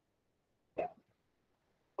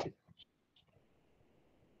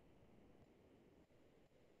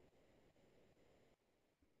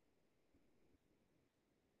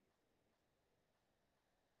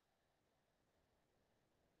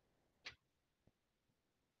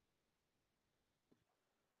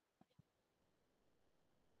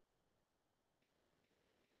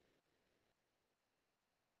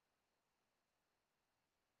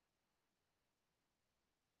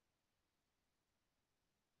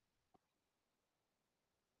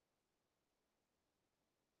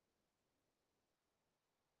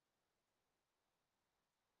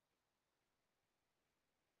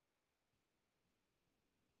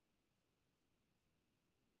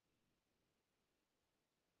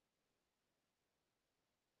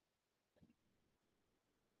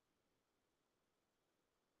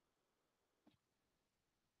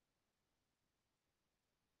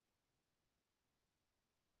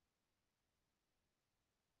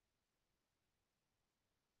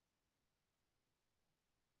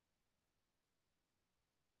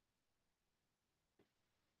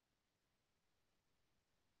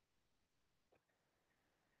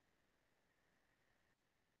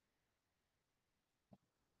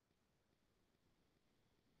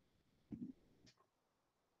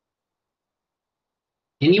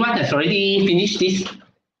 Anyone has already finished this?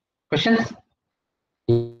 Questions?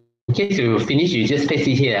 In case you finish, you just paste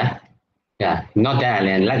it here. Yeah, not that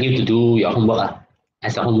and like you to do your homework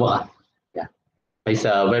as a homework. Yeah, but it's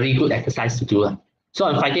a very good exercise to do. So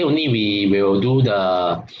on Friday only, we will do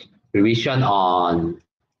the revision on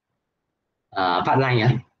part line.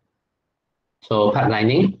 Yeah. So part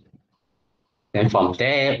lining. Then from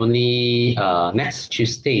there, only next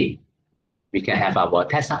Tuesday, we can have our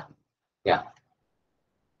test. Yeah.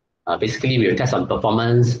 Basically, we will test on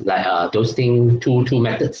performance, like those things, two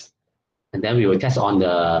methods. And then we will test on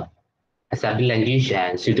the assembly language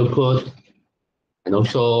and pseudocode, and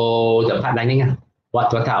also the part lining.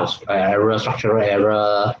 What type of error, structural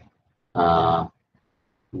error, uh,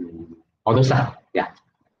 all those stuff. Yeah.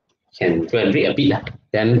 Can go and read a bit.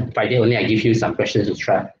 Then Friday only, I give you some questions to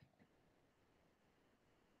try.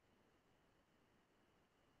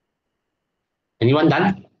 Anyone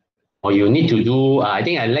done? Or you need to do, I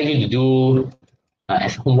think I'd like you to do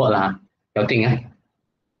as homework. Your thing.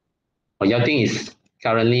 Or your thing is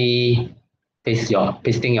currently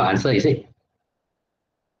pasting your answer, is it?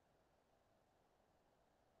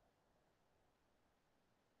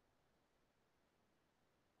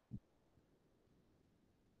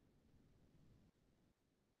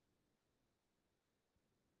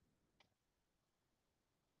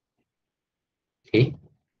 Okay.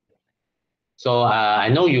 So I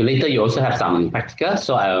know you later you also have some practical,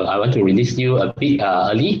 so I want to release you a bit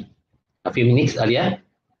early, a few minutes earlier.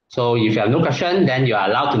 So if you have no question, then you are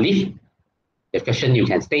allowed to leave. If question, you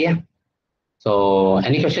can stay. So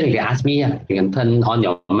any question you can ask me. You can turn on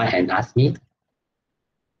your mic and ask me.